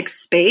medtech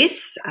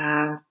space.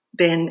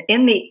 Been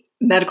in the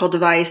medical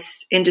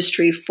device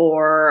industry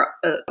for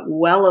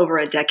well over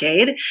a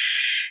decade.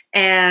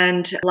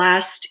 And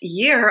last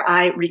year,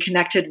 I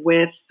reconnected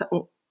with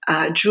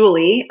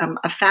Julie,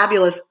 a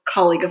fabulous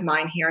colleague of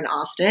mine here in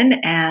Austin.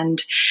 And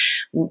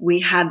we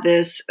had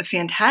this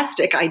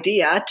fantastic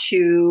idea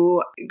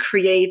to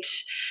create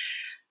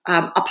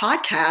a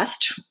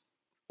podcast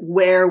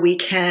where we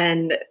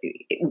can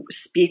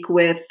speak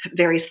with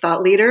various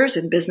thought leaders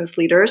and business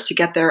leaders to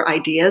get their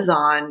ideas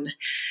on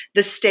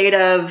the state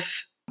of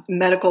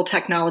medical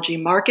technology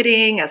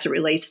marketing as it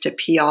relates to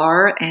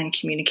PR and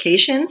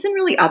communications and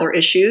really other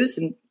issues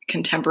and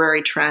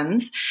contemporary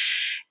trends.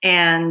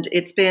 And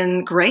it's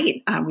been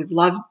great. We've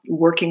loved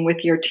working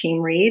with your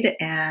team, Reed,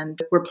 and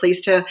we're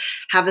pleased to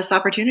have this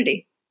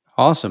opportunity.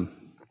 Awesome.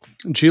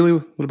 Julie,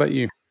 what about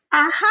you?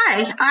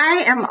 Hi,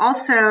 I am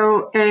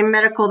also a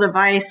medical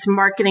device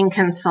marketing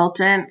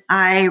consultant.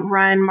 I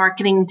run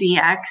Marketing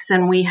DX,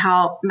 and we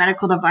help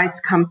medical device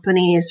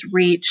companies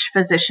reach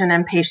physician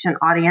and patient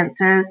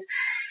audiences.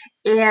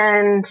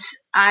 And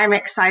I'm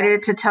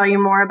excited to tell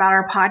you more about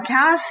our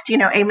podcast.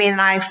 Amy and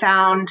I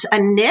found a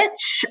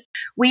niche.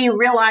 We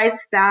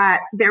realized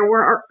that there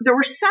were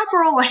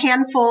a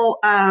handful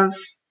of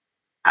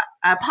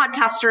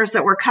podcasters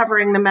that were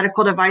covering the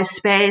medical device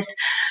space,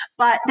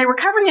 but they were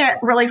covering it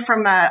really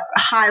from a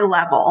high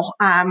level,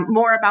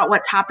 more about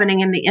what's happening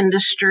in the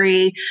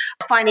industry,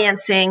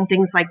 financing,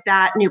 things like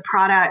that, new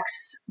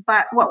products.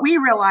 But what we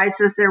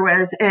realized is there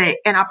was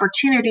an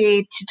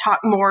opportunity to talk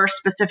more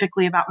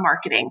specifically about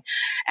marketing,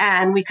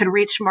 and we could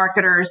reach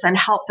marketers and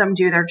help them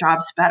do their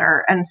jobs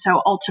better. And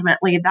so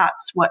ultimately,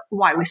 that's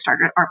why we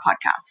started our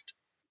podcast.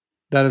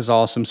 That is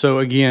awesome. So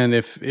again,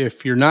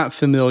 if you're not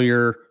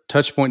familiar,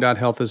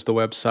 touchpoint.health is the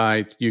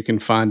website. You can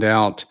find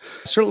out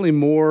certainly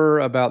more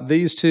about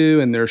these two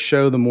and their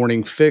show, The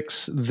Morning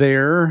Fix,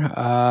 there.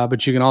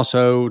 But you can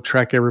also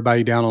track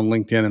everybody down on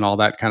LinkedIn and all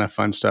that kind of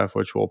fun stuff,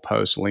 which we'll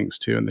post links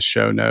to in the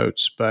show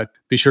notes. But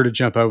be sure to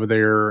jump over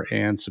there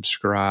and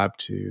subscribe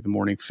to The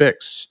Morning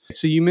Fix.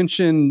 So you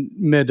mentioned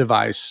med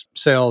device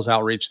sales,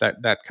 outreach,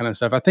 that kind of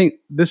stuff. I think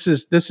this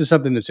is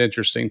something that's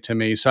interesting to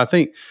me. So I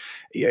think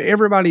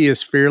everybody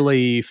is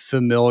fairly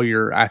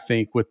familiar, I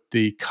think, with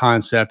the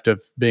concept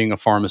of being a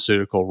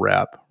pharmaceutical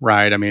rep,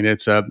 right? I mean,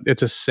 it's a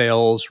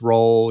sales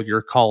role.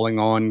 You're calling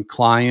on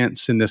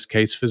clients, in this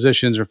case,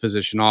 physicians or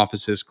physician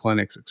offices,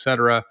 clinics, et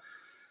cetera.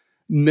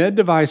 Med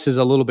device is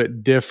a little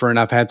bit different.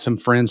 I've had some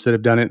friends that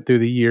have done it through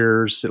the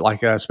years,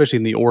 like especially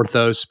in the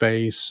ortho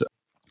space,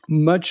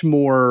 much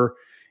more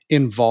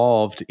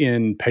involved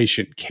in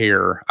patient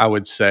care, I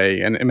would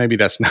say. And maybe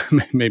that's not,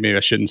 maybe I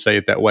shouldn't say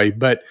it that way,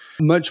 but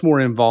much more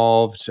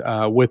involved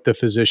with the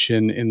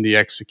physician in the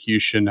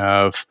execution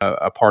of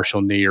a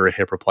partial knee or a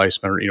hip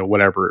replacement,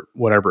 or,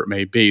 whatever it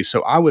may be.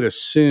 So I would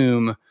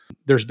assume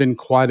there's been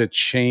quite a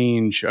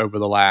change over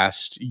the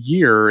last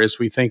year as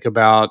we think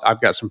about, I've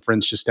got some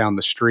friends just down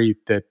the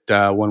street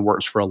that one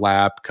works for a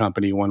lab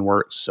company, one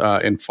works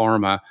in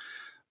pharma.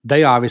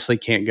 They obviously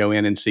can't go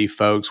in and see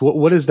folks.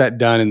 What has that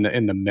done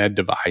in the med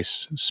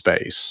device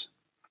space?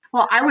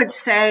 Well, I would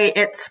say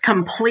it's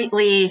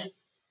completely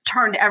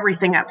turned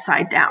everything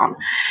upside down,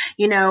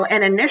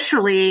 and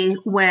initially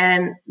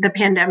when the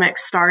pandemic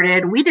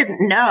started, we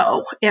didn't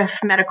know if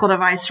medical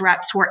device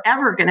reps were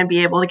ever going to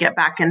be able to get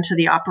back into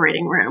the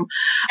operating room.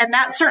 And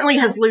that certainly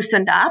has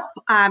loosened up,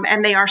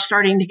 and they are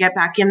starting to get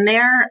back in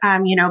there,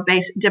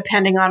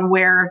 depending on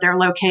where they're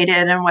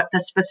located and what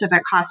the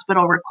specific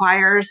hospital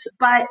requires.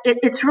 But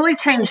it's really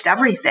changed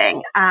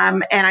everything.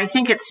 And I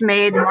think it's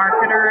made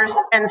marketers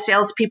and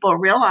salespeople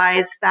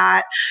realize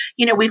that,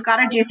 we've got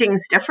to do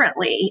things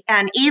differently.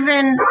 And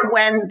even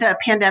when the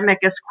pandemic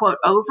is, quote,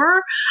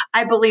 over,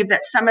 I believe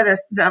that some of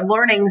the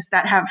learnings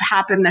that have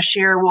happened this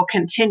year will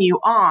continue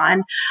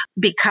on,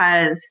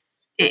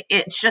 because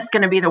it's just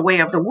going to be the way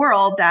of the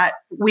world that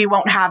we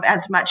won't have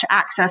as much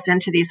access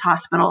into these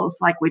hospitals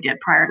like we did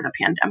prior to the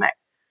pandemic.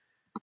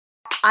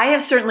 I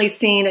have certainly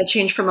seen a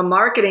change from a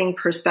marketing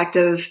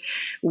perspective.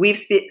 We've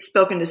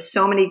spoken to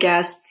so many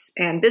guests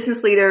and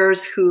business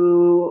leaders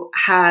who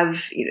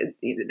have,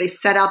 they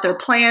set out their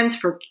plans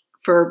for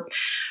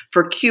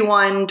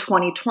Q1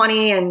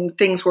 2020, and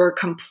things were,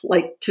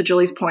 like to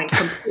Julie's point,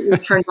 completely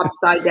turned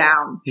upside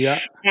down. Yeah.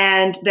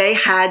 And they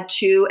had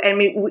to,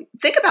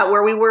 think about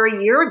where we were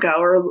a year ago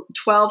or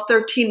 12,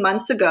 13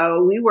 months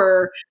ago. We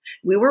were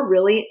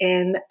really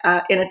in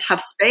a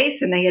tough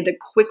space, and they had to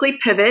quickly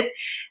pivot,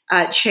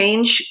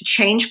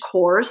 change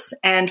course,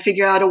 and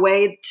figure out a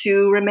way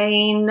to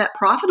remain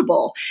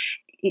profitable.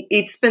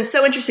 It's been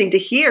so interesting to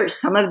hear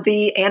some of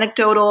the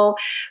anecdotal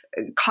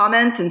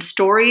comments and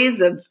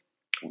stories of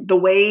the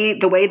way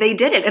they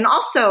did it. And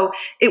also,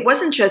 it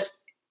wasn't just,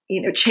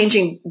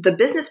 changing the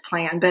business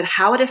plan, but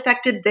how it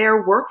affected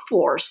their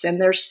workforce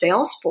and their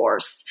sales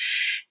force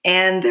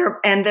and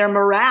their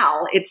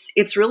morale.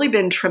 It's really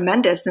been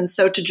tremendous. And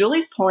so, to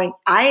Julie's point,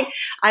 I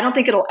don't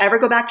think it'll ever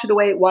go back to the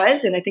way it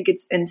was. And I think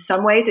it's, in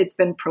some ways, it's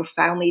been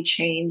profoundly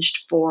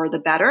changed for the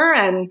better.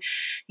 And,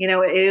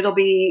 it'll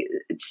be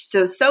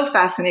so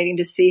fascinating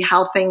to see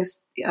how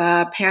things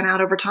pan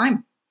out over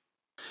time.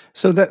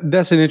 So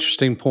that's an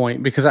interesting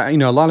point, because a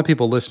lot of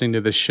people listening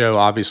to this show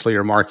obviously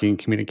are marketing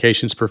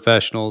communications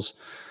professionals,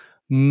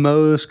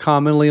 most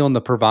commonly on the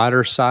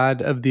provider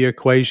side of the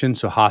equation.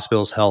 So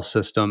hospitals, health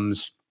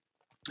systems,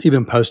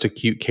 even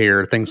post-acute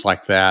care, things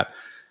like that.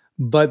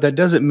 But that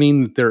doesn't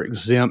mean that they're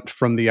exempt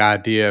from the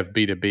idea of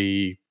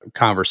B2B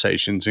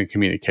conversations and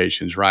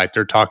communications, right?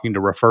 They're talking to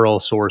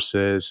referral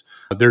sources.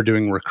 They're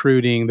doing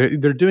recruiting.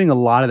 They're doing a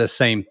lot of the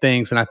same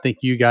things. And I think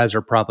you guys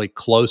are probably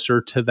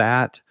closer to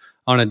that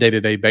on a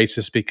day-to-day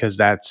basis, because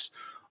that's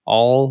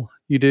all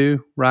you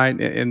do, right?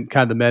 In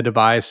kind of the med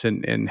device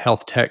and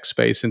health tech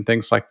space and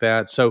things like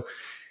that. So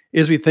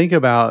as we think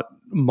about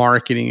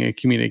marketing and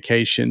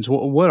communications,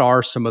 what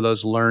are some of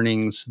those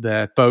learnings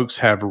that folks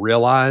have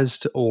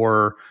realized,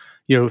 or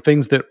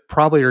things that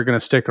probably are going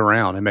to stick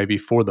around and maybe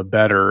for the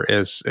better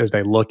as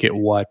they look at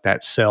what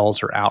that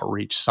sales or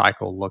outreach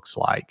cycle looks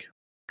like?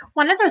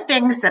 One of the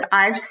things that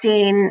I've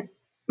seen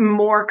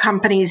more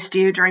companies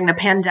do during the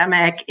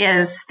pandemic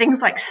is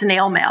things like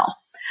snail mail.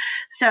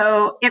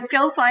 So it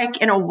feels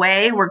like, in a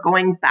way, we're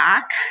going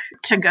back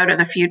to go to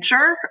the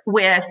future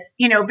with,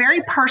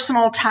 very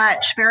personal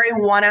touch, very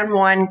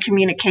one-on-one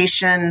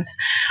communications,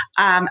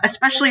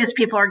 especially as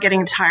people are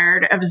getting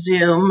tired of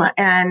Zoom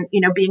and,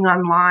 being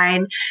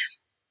online.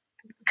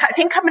 I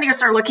think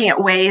companies are looking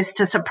at ways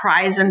to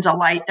surprise and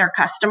delight their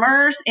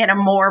customers in a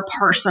more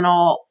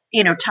personal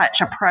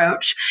touch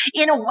approach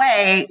in a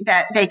way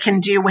that they can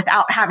do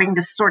without having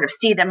to sort of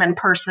see them in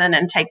person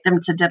and take them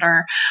to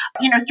dinner,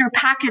 through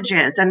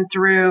packages and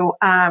through,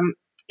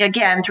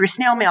 again, through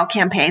snail mail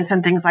campaigns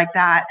and things like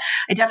that.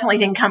 I definitely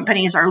think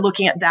companies are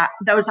looking at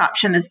those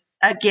options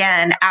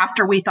again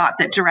after we thought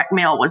that direct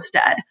mail was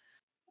dead.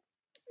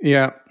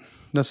 Yeah,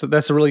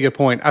 that's a really good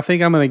point. I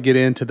think I'm going to get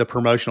into the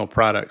promotional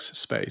products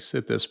space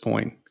at this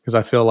point because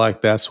I feel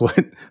like that's what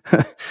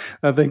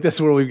I think that's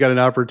where we've got an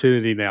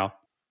opportunity now.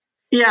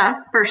 Yeah,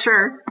 for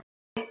sure.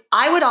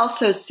 I would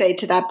also say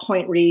to that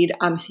point, Reed,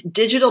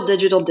 digital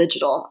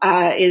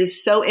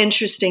is so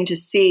interesting to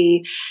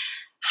see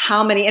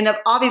how many, and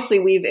obviously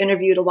we've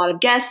interviewed a lot of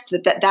guests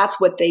that's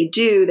what they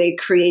do. They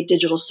create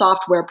digital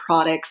software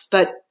products,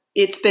 but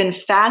it's been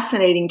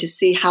fascinating to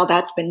see how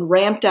that's been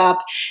ramped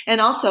up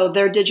and also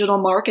their digital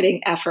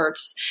marketing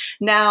efforts.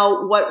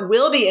 Now, what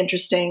will be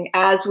interesting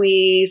as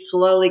we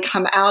slowly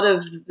come out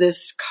of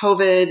this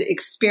COVID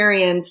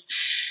experience,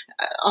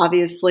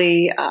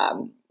 obviously,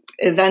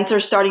 events are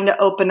starting to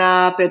open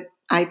up.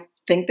 I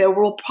think there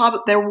will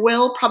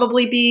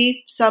probably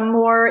be some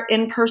more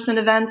in-person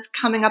events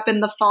coming up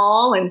in the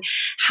fall. And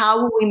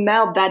how will we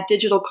meld that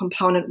digital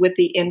component with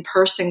the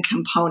in-person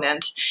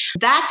component?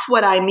 That's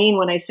what I mean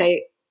when I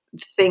say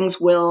things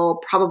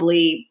will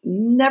probably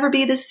never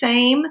be the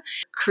same.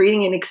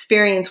 Creating an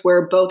experience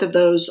where both of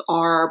those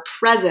are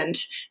present,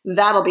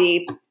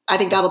 I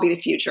think that'll be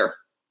the future.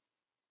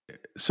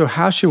 So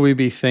how should we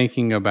be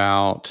thinking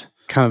about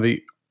kind of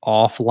the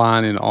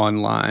offline and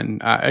online?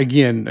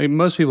 Again,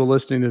 most people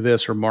listening to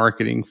this are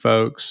marketing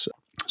folks.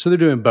 So they're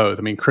doing both.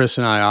 I mean, Chris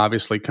and I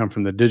obviously come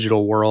from the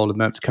digital world, and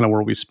that's kind of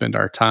where we spend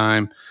our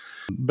time.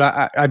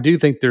 But I do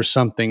think there's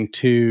something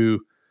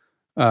to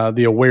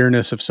the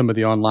awareness of some of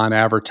the online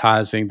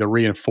advertising, the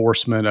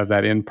reinforcement of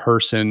that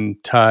in-person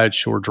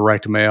touch or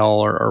direct mail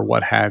or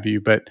what have you.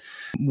 But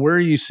where are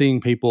you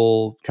seeing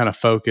people kind of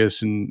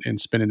focus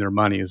and spending their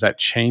money? Is that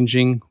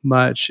changing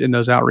much in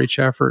those outreach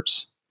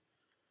efforts?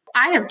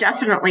 I have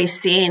definitely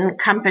seen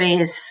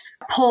companies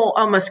pull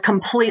almost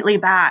completely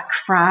back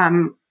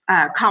from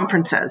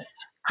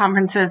conferences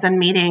and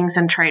meetings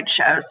and trade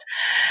shows.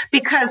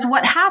 Because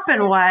what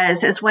happened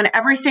is when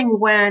everything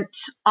went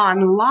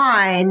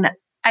online,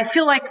 I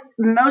feel like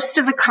most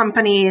of the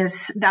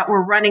companies that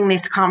were running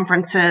these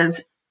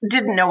conferences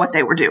didn't know what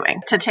they were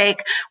doing to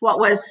take what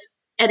was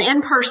an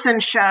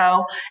in-person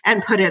show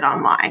and put it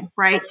online,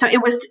 right? So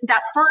it was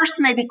that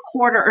first maybe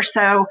quarter or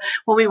so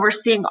when we were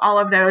seeing all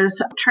of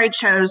those trade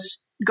shows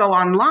go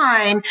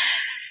online,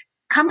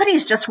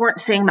 companies just weren't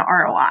seeing the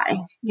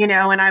ROI,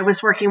 and I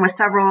was working with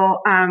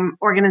several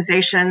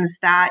organizations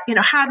that,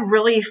 had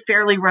really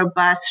fairly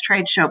robust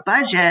trade show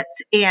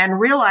budgets and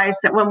realized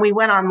that when we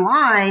went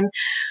online,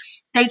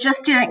 they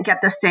just didn't get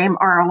the same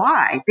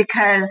ROI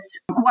because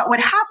what would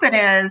happen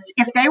is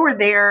if they were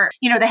there,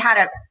 they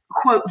had a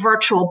quote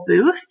virtual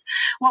booth.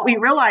 What we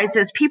realized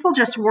is people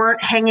just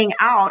weren't hanging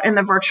out in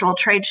the virtual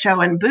trade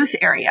show and booth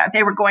area.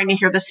 They were going to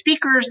hear the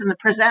speakers and the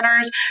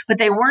presenters, but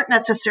they weren't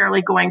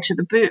necessarily going to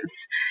the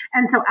booths.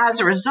 And so as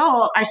a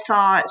result, I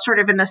saw sort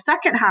of in the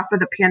second half of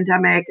the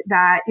pandemic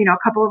that, a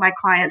couple of my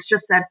clients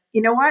just said,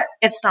 you know what,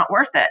 it's not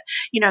worth it.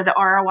 The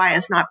ROI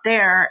is not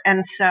there.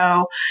 And so,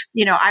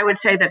 I would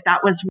say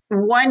that was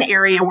one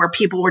area where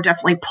people were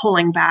definitely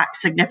pulling back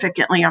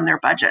significantly on their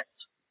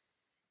budgets.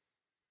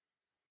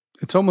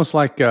 It's almost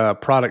like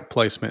product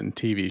placement in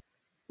TV.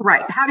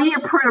 Right. How do you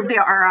prove the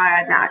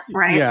ROI on that?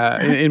 Right.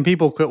 Yeah. And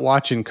people quit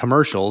watching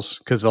commercials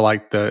because of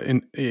like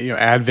the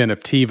advent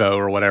of TiVo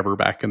or whatever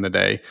back in the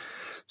day.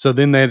 So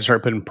then they had to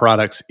start putting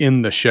products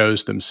in the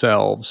shows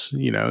themselves,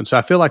 And so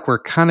I feel like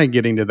we're kind of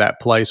getting to that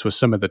place with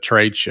some of the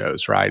trade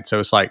shows, right? So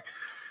it's like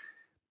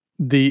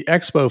the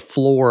expo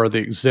floor, the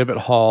exhibit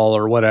hall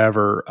or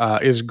whatever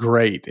is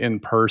great in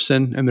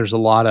person. And there's a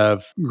lot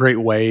of great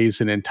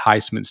ways and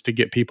enticements to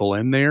get people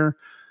in there.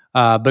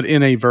 But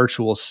in a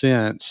virtual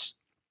sense,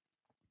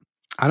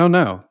 I don't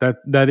know,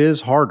 that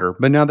is harder.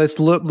 But now this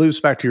loops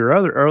back to your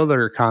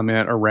other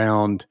comment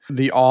around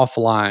the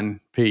offline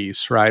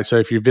piece, right? So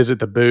if you visit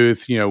the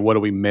booth, what do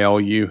we mail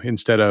you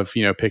instead of,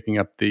 picking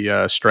up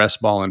the stress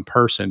ball in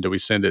person? Do we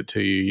send it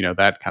to you,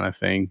 that kind of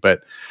thing? But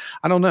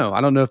I don't know.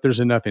 I don't know if there's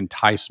enough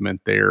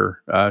enticement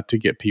there to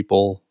get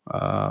people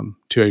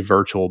to a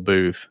virtual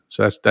booth.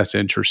 So that's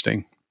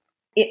interesting.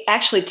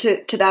 Actually,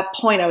 to that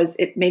point,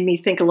 it made me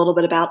think a little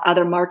bit about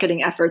other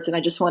marketing efforts, and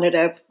I just wanted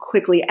to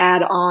quickly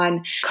add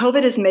on.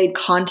 COVID has made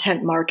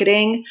content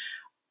marketing,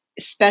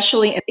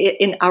 especially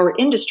in our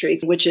industry,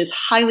 which is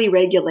highly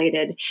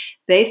regulated,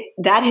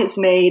 that has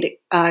made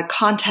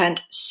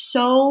content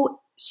so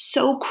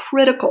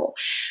critical.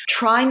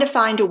 Trying to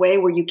find a way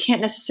where you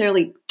can't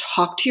necessarily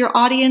talk to your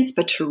audience,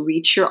 but to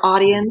reach your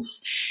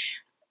audience.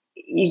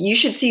 You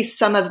should see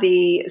some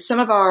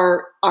of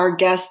our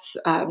guests'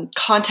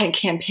 content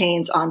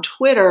campaigns on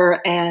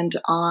Twitter and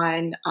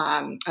on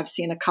I've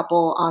seen a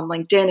couple on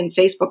LinkedIn and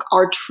Facebook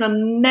are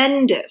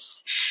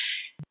tremendous.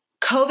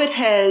 COVID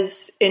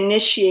has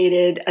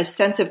initiated a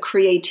sense of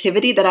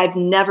creativity that I've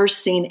never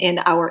seen in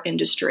our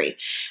industry.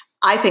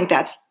 I think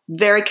that's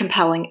very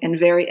compelling and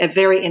a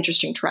very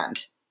interesting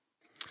trend.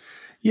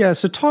 Yeah,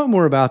 so talk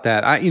more about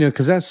that.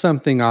 Because that's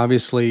something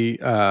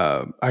obviously,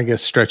 I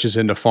guess, stretches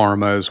into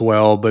pharma as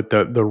well. But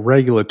the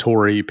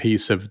regulatory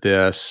piece of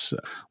this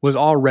was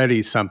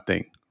already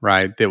something,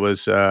 right? That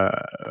was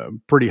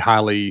pretty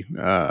highly,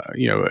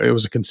 it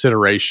was a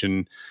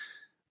consideration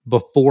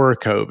before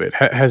COVID.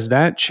 Has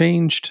that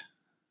changed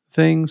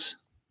things?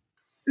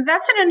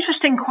 That's an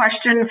interesting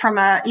question from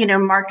a,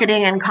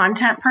 marketing and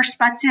content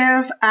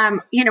perspective.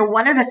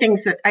 One of the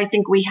things that I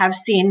think we have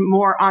seen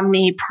more on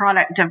the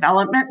product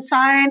development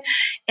side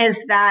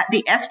is that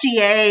the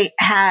FDA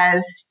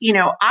has,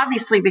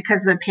 obviously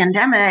because of the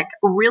pandemic,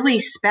 really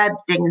sped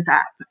things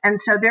up. And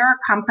so there are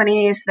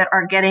companies that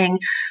are getting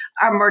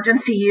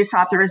emergency use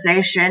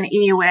authorization,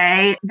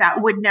 EUA,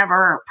 that would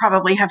never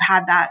probably have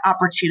had that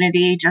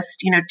opportunity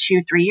just,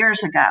 2-3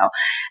 years ago.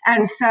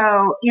 And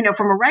so,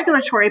 from a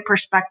regulatory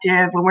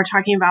perspective, when we're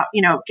talking about,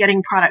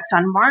 getting products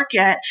on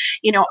market,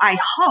 I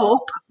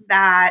hope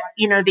that,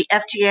 the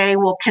FDA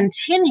will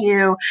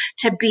continue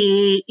to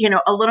be,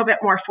 a little bit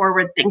more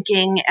forward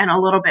thinking and a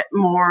little bit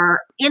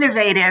more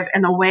innovative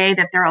in the way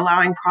that they're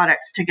allowing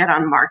products to get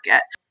on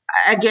market.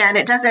 Again,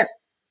 it doesn't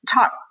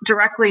talk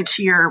directly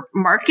to your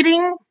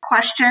marketing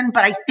question,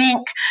 but I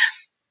think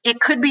it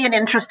could be an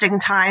interesting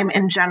time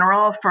in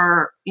general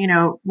for,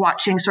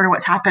 watching sort of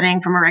what's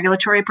happening from a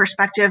regulatory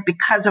perspective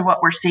because of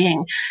what we're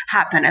seeing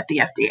happen at the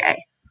FDA.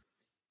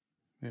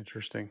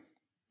 Interesting.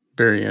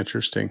 Very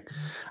interesting.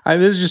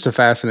 This is just a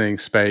fascinating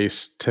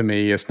space to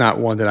me. It's not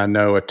one that I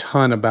know a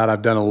ton about.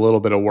 I've done a little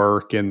bit of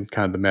work in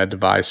kind of the med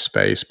device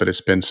space, but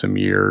it's been some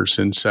years.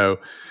 And so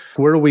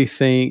where do we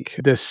think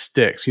this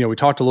sticks? We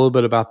talked a little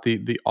bit about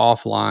the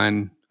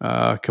offline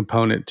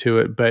component to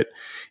it, but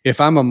if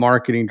I'm a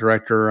marketing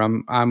director,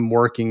 I'm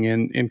working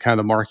in kind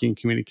of the marketing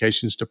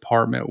communications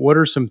department, what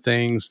are some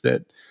things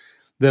that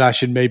I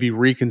should maybe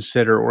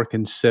reconsider or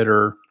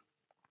consider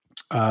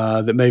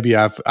that maybe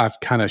I've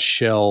kind of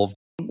shelved?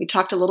 We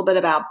talked a little bit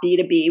about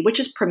B2B, which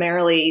is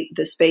primarily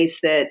the space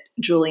that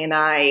Julie and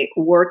I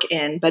work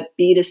in, but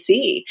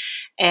B2C.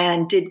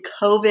 And did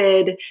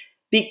COVID,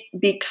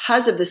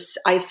 because of this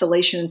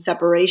isolation and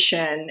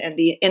separation and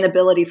the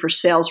inability for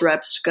sales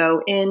reps to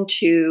go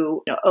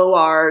into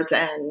ORs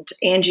and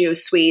angio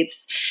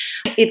suites,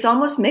 it's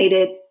almost made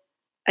it,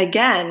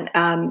 again,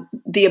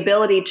 the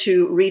ability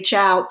to reach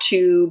out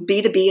to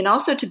B2B and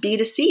also to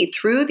B2C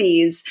through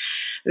these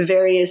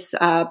various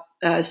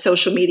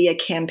social media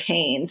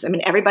campaigns. I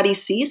mean, everybody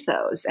sees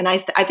those. And I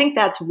think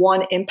that's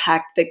one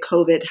impact that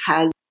COVID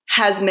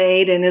has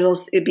made, and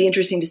it'd be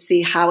interesting to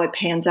see how it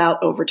pans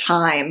out over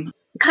time.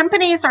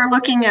 Companies are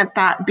looking at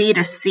that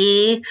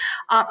B2C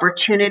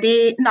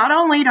opportunity, not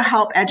only to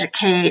help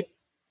educate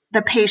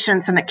the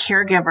patients and the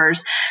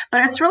caregivers,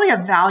 but it's really a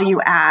value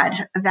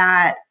add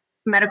that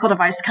medical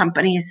device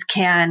companies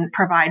can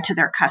provide to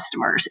their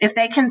customers. If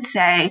they can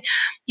say,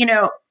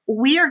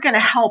 we are going to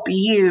help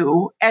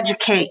you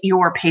educate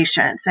your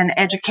patients and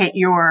educate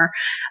your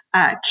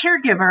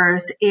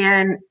caregivers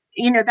in,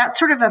 that's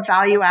sort of a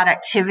value add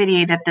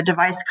activity that the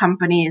device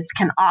companies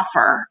can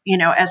offer,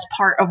 as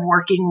part of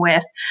working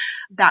with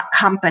that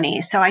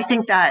company. So I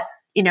think that,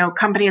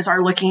 companies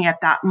are looking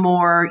at that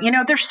more.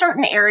 There's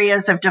certain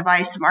areas of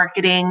device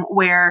marketing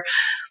where,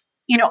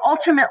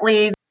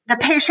 ultimately the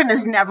patient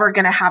is never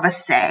going to have a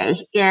say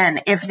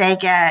in if they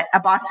get a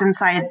Boston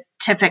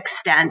Scientific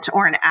stent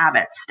or an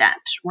Abbott stent,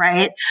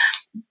 right?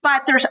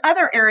 But there's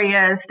other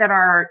areas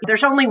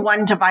there's only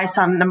one device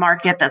on the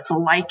market that's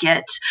like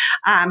it,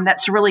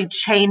 that's really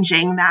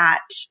changing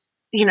that,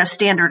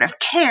 standard of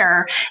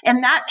care.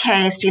 In that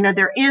case,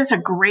 there is a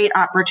great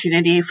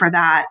opportunity for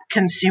that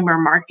consumer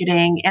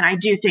marketing. And I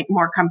do think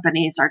more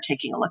companies are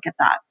taking a look at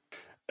that.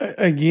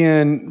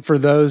 Again, for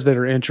those that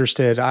are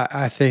interested,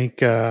 I think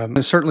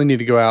certainly need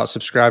to go out,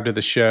 subscribe to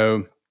the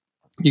show.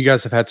 You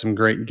guys have had some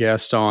great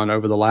guests on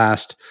over the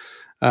last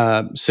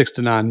 6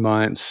 to 9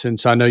 months, and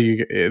so I know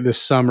this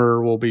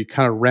summer will be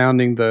kind of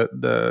rounding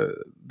the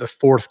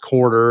fourth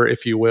quarter,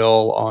 if you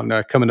will, on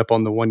coming up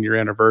on the 1 year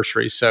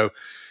anniversary. So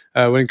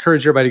I would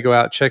encourage everybody to go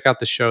out, check out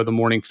the show, The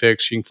Morning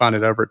Fix. You can find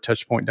it over at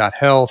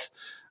touchpoint.health.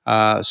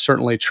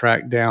 Certainly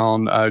track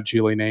down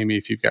Julie and Amy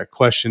if you've got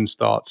questions,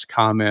 thoughts,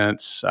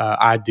 comments,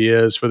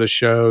 ideas for the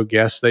show,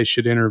 guests they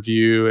should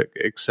interview,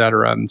 et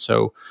cetera. And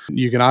so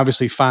you can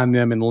obviously find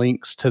them and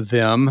links to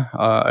them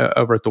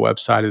over at the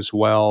website as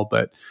well.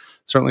 But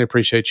certainly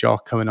appreciate y'all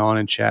coming on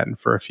and chatting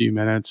for a few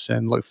minutes,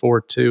 and look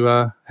forward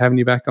to having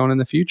you back on in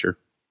the future.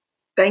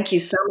 Thank you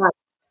so much.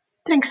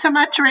 Thanks so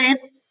much, Reed.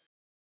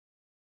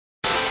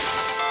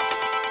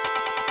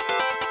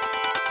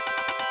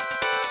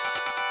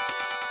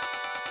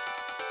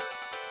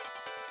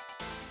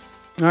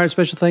 All right.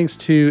 Special thanks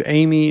to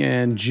Amy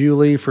and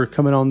Julie for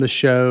coming on the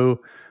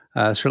show.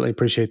 Certainly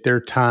appreciate their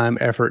time,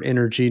 effort,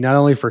 energy, not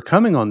only for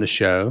coming on the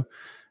show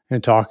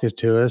and talking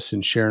to us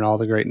and sharing all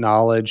the great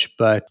knowledge,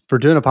 but for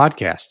doing a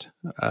podcast.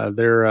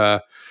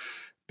 They're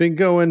been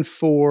going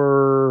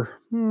for,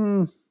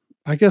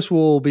 I guess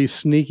we'll be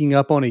sneaking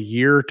up on a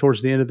year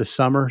towards the end of the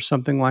summer,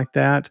 something like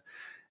that.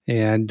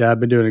 and I've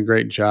been doing a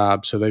great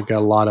job. So they've got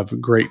a lot of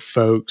great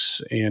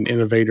folks and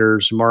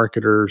innovators,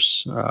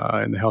 marketers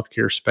in the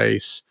healthcare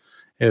space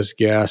as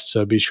guests.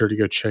 So be sure to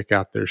go check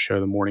out their show,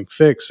 The Morning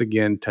Fix.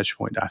 Again,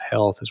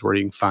 touchpoint.health is where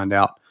you can find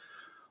out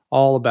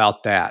all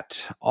about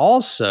that.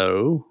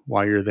 Also,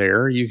 while you're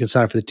there, you can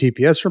sign up for the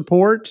TPS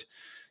report.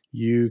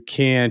 You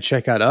can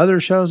check out other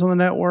shows on the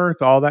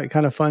network, all that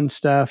kind of fun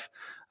stuff.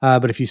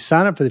 But if you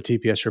sign up for the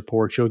TPS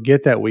report, you'll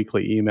get that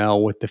weekly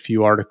email with the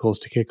few articles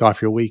to kick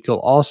off your week. You'll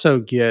also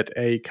get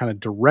a kind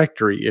of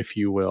directory, if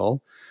you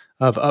will,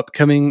 of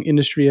upcoming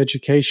industry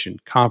education,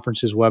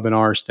 conferences,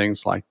 webinars,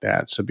 things like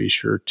that. So be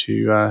sure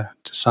to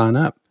sign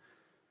up.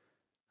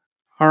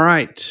 All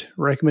right,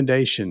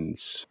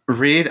 recommendations.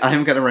 Reed,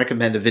 I'm going to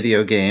recommend a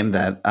video game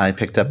that I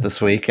picked up this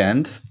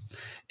weekend.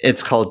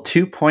 It's called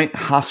 2 Point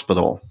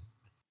Hospital.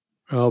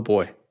 Oh,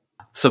 boy.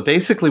 So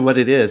basically what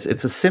it is,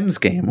 it's a Sims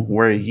game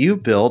where you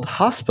build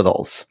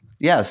hospitals.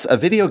 Yes, a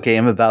video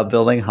game about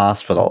building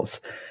hospitals.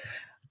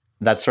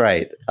 That's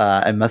right.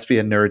 I must be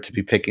a nerd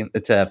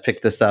to have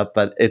picked this up,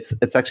 but it's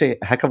actually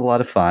a heck of a lot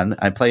of fun.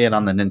 I play it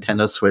on the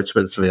Nintendo Switch,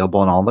 but it's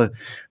available on all the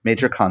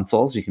major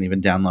consoles. You can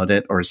even download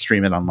it or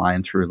stream it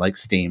online through like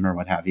Steam or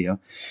what have you.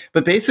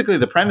 But basically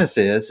the premise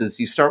is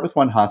you start with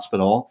one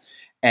hospital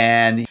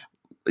and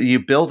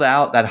you build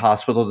out that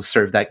hospital to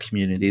serve that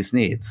community's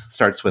needs. It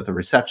starts with a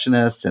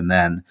receptionist, and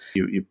then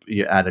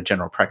you add a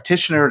general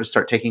practitioner to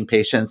start taking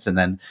patients, and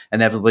then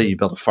inevitably you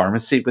build a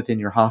pharmacy within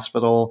your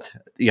hospital.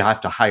 You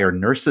have to hire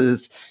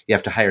nurses, you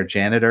have to hire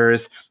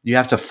janitors, you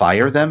have to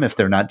fire them if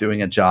they're not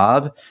doing a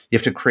job. You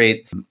have to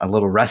create a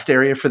little rest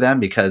area for them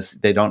because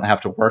they don't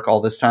have to work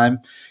all this time.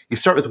 You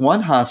start with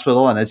one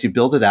hospital, and as you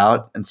build it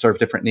out and serve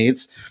different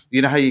needs,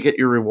 you know how you get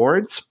your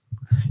rewards?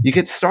 You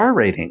get star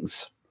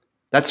ratings.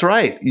 That's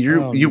right.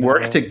 You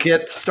work to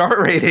get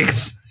star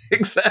ratings.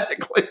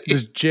 Exactly.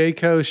 Does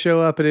Jayco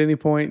show up at any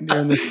point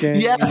during this game?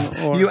 Yes.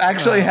 You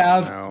actually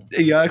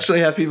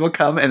have people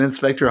come and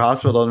inspect your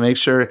hospital and make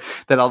sure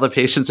that all the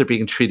patients are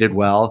being treated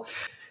well.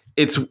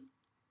 It's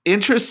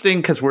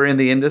interesting because we're in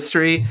the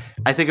industry.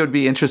 I think it would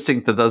be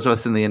interesting to those of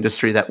us in the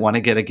industry that want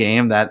to get a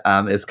game that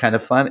is kind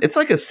of fun. It's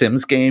like a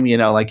Sims game,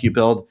 like you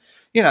build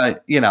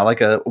like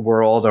a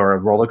world or a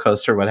roller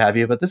coaster, what have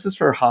you. But this is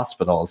for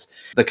hospitals.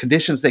 The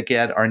conditions they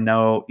get are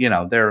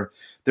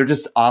they're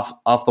just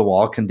off the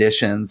wall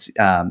conditions.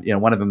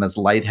 One of them is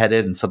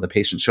lightheaded, and so the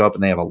patients show up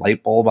and they have a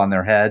light bulb on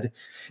their head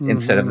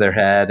instead of their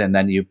head, and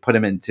then you put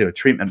them into a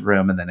treatment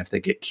room, and then if they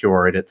get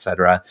cured,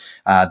 etc.,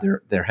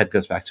 their head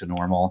goes back to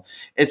normal.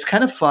 It's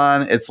kind of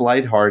fun. It's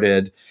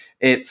lighthearted.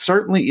 It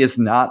certainly is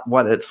not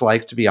what it's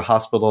like to be a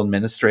hospital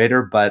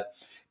administrator, but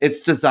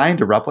it's designed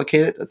to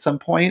replicate it at some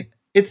point.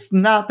 It's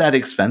not that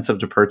expensive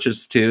to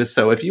purchase too.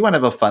 So if you want to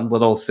have a fun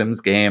little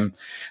Sims game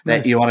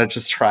that you want to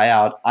just try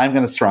out, I'm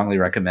going to strongly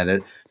recommend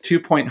it. 2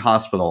 Point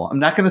Hospital. I'm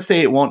not going to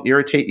say it won't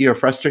irritate you or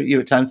frustrate you.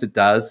 At times it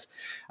does.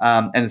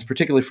 And it's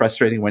particularly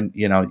frustrating when,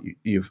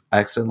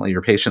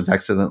 your patients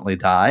accidentally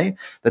die.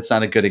 That's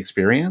not a good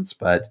experience,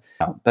 but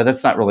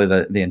that's not really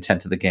the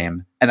intent of the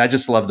game. And I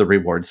just love the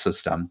reward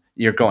system.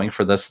 You're going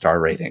for the star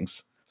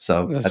ratings.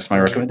 So that's my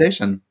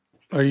recommendation.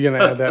 Are you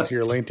going to add that to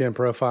your LinkedIn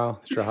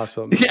profile? It's your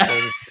hospital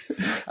administrator.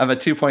 Yeah. I'm a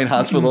 2 Point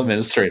Hospital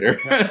administrator.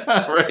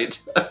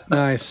 Right.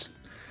 Nice.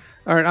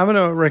 All right. I'm going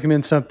to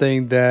recommend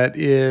something that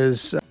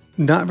is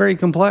not very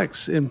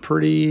complex and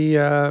pretty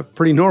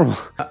normal.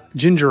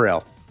 Ginger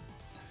ale.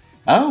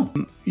 Oh.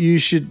 You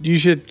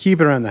should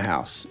keep it around the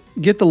house.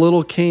 Get the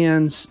little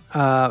cans.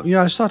 I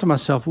just thought to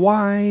myself,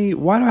 why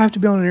do I have to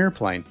be on an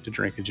airplane to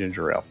drink a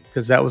ginger ale?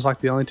 Because that was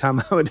like the only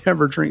time I would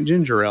ever drink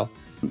ginger ale.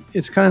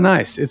 It's kind of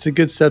nice. It's a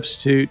good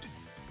substitute.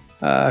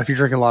 If you're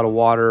drinking a lot of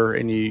water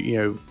and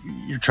you're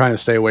trying to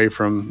stay away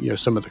from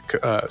some of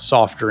the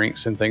soft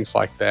drinks and things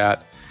like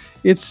that,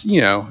 it's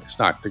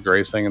not the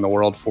greatest thing in the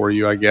world for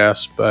you, I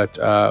guess, but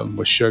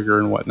with sugar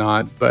and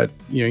whatnot. But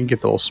you can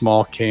get the little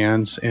small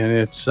cans, and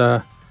it's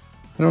I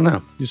don't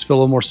know, you just feel a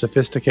little more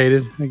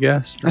sophisticated, I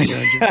guess, drinking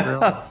a ginger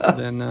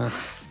ale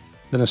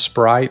than a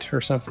Sprite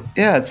or something.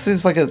 Yeah, it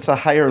seems like it's a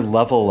higher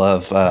level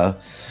of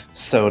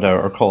soda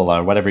or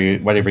cola, or whatever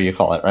you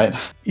call it, right?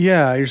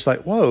 Yeah, you're just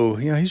like, whoa,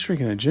 he's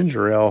drinking a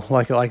ginger ale.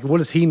 Like, what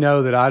does he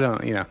know that I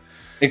don't?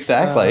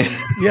 Exactly.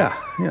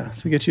 Yeah.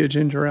 So get you a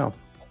ginger ale.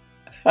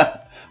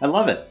 I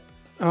love it.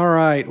 All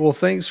right. Well,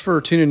 thanks for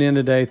tuning in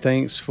today.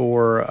 Thanks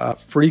for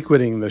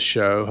frequenting the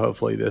show.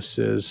 Hopefully, this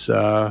is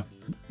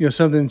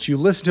something that you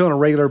listen to on a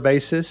regular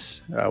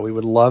basis. We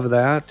would love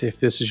that.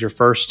 If this is your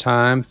first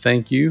time,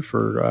 thank you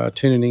for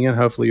tuning in.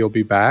 Hopefully, you'll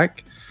be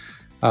back.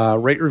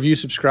 Rate, review,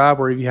 subscribe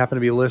wherever you happen to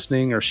be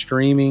listening or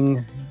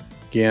streaming.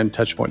 Again,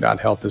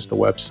 touchpoint.health is the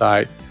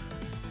website.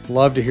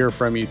 Love to hear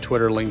from you.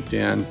 Twitter,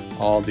 LinkedIn,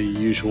 all the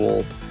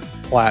usual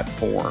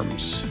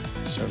platforms.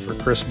 So for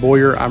Chris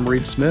Boyer, I'm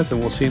Reed Smith, and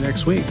we'll see you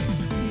next week.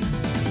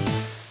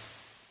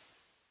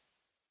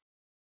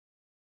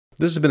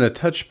 This has been a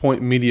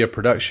Touchpoint Media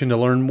production. To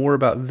learn more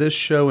about this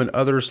show and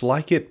others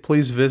like it,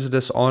 please visit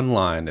us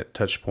online at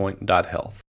touchpoint.health.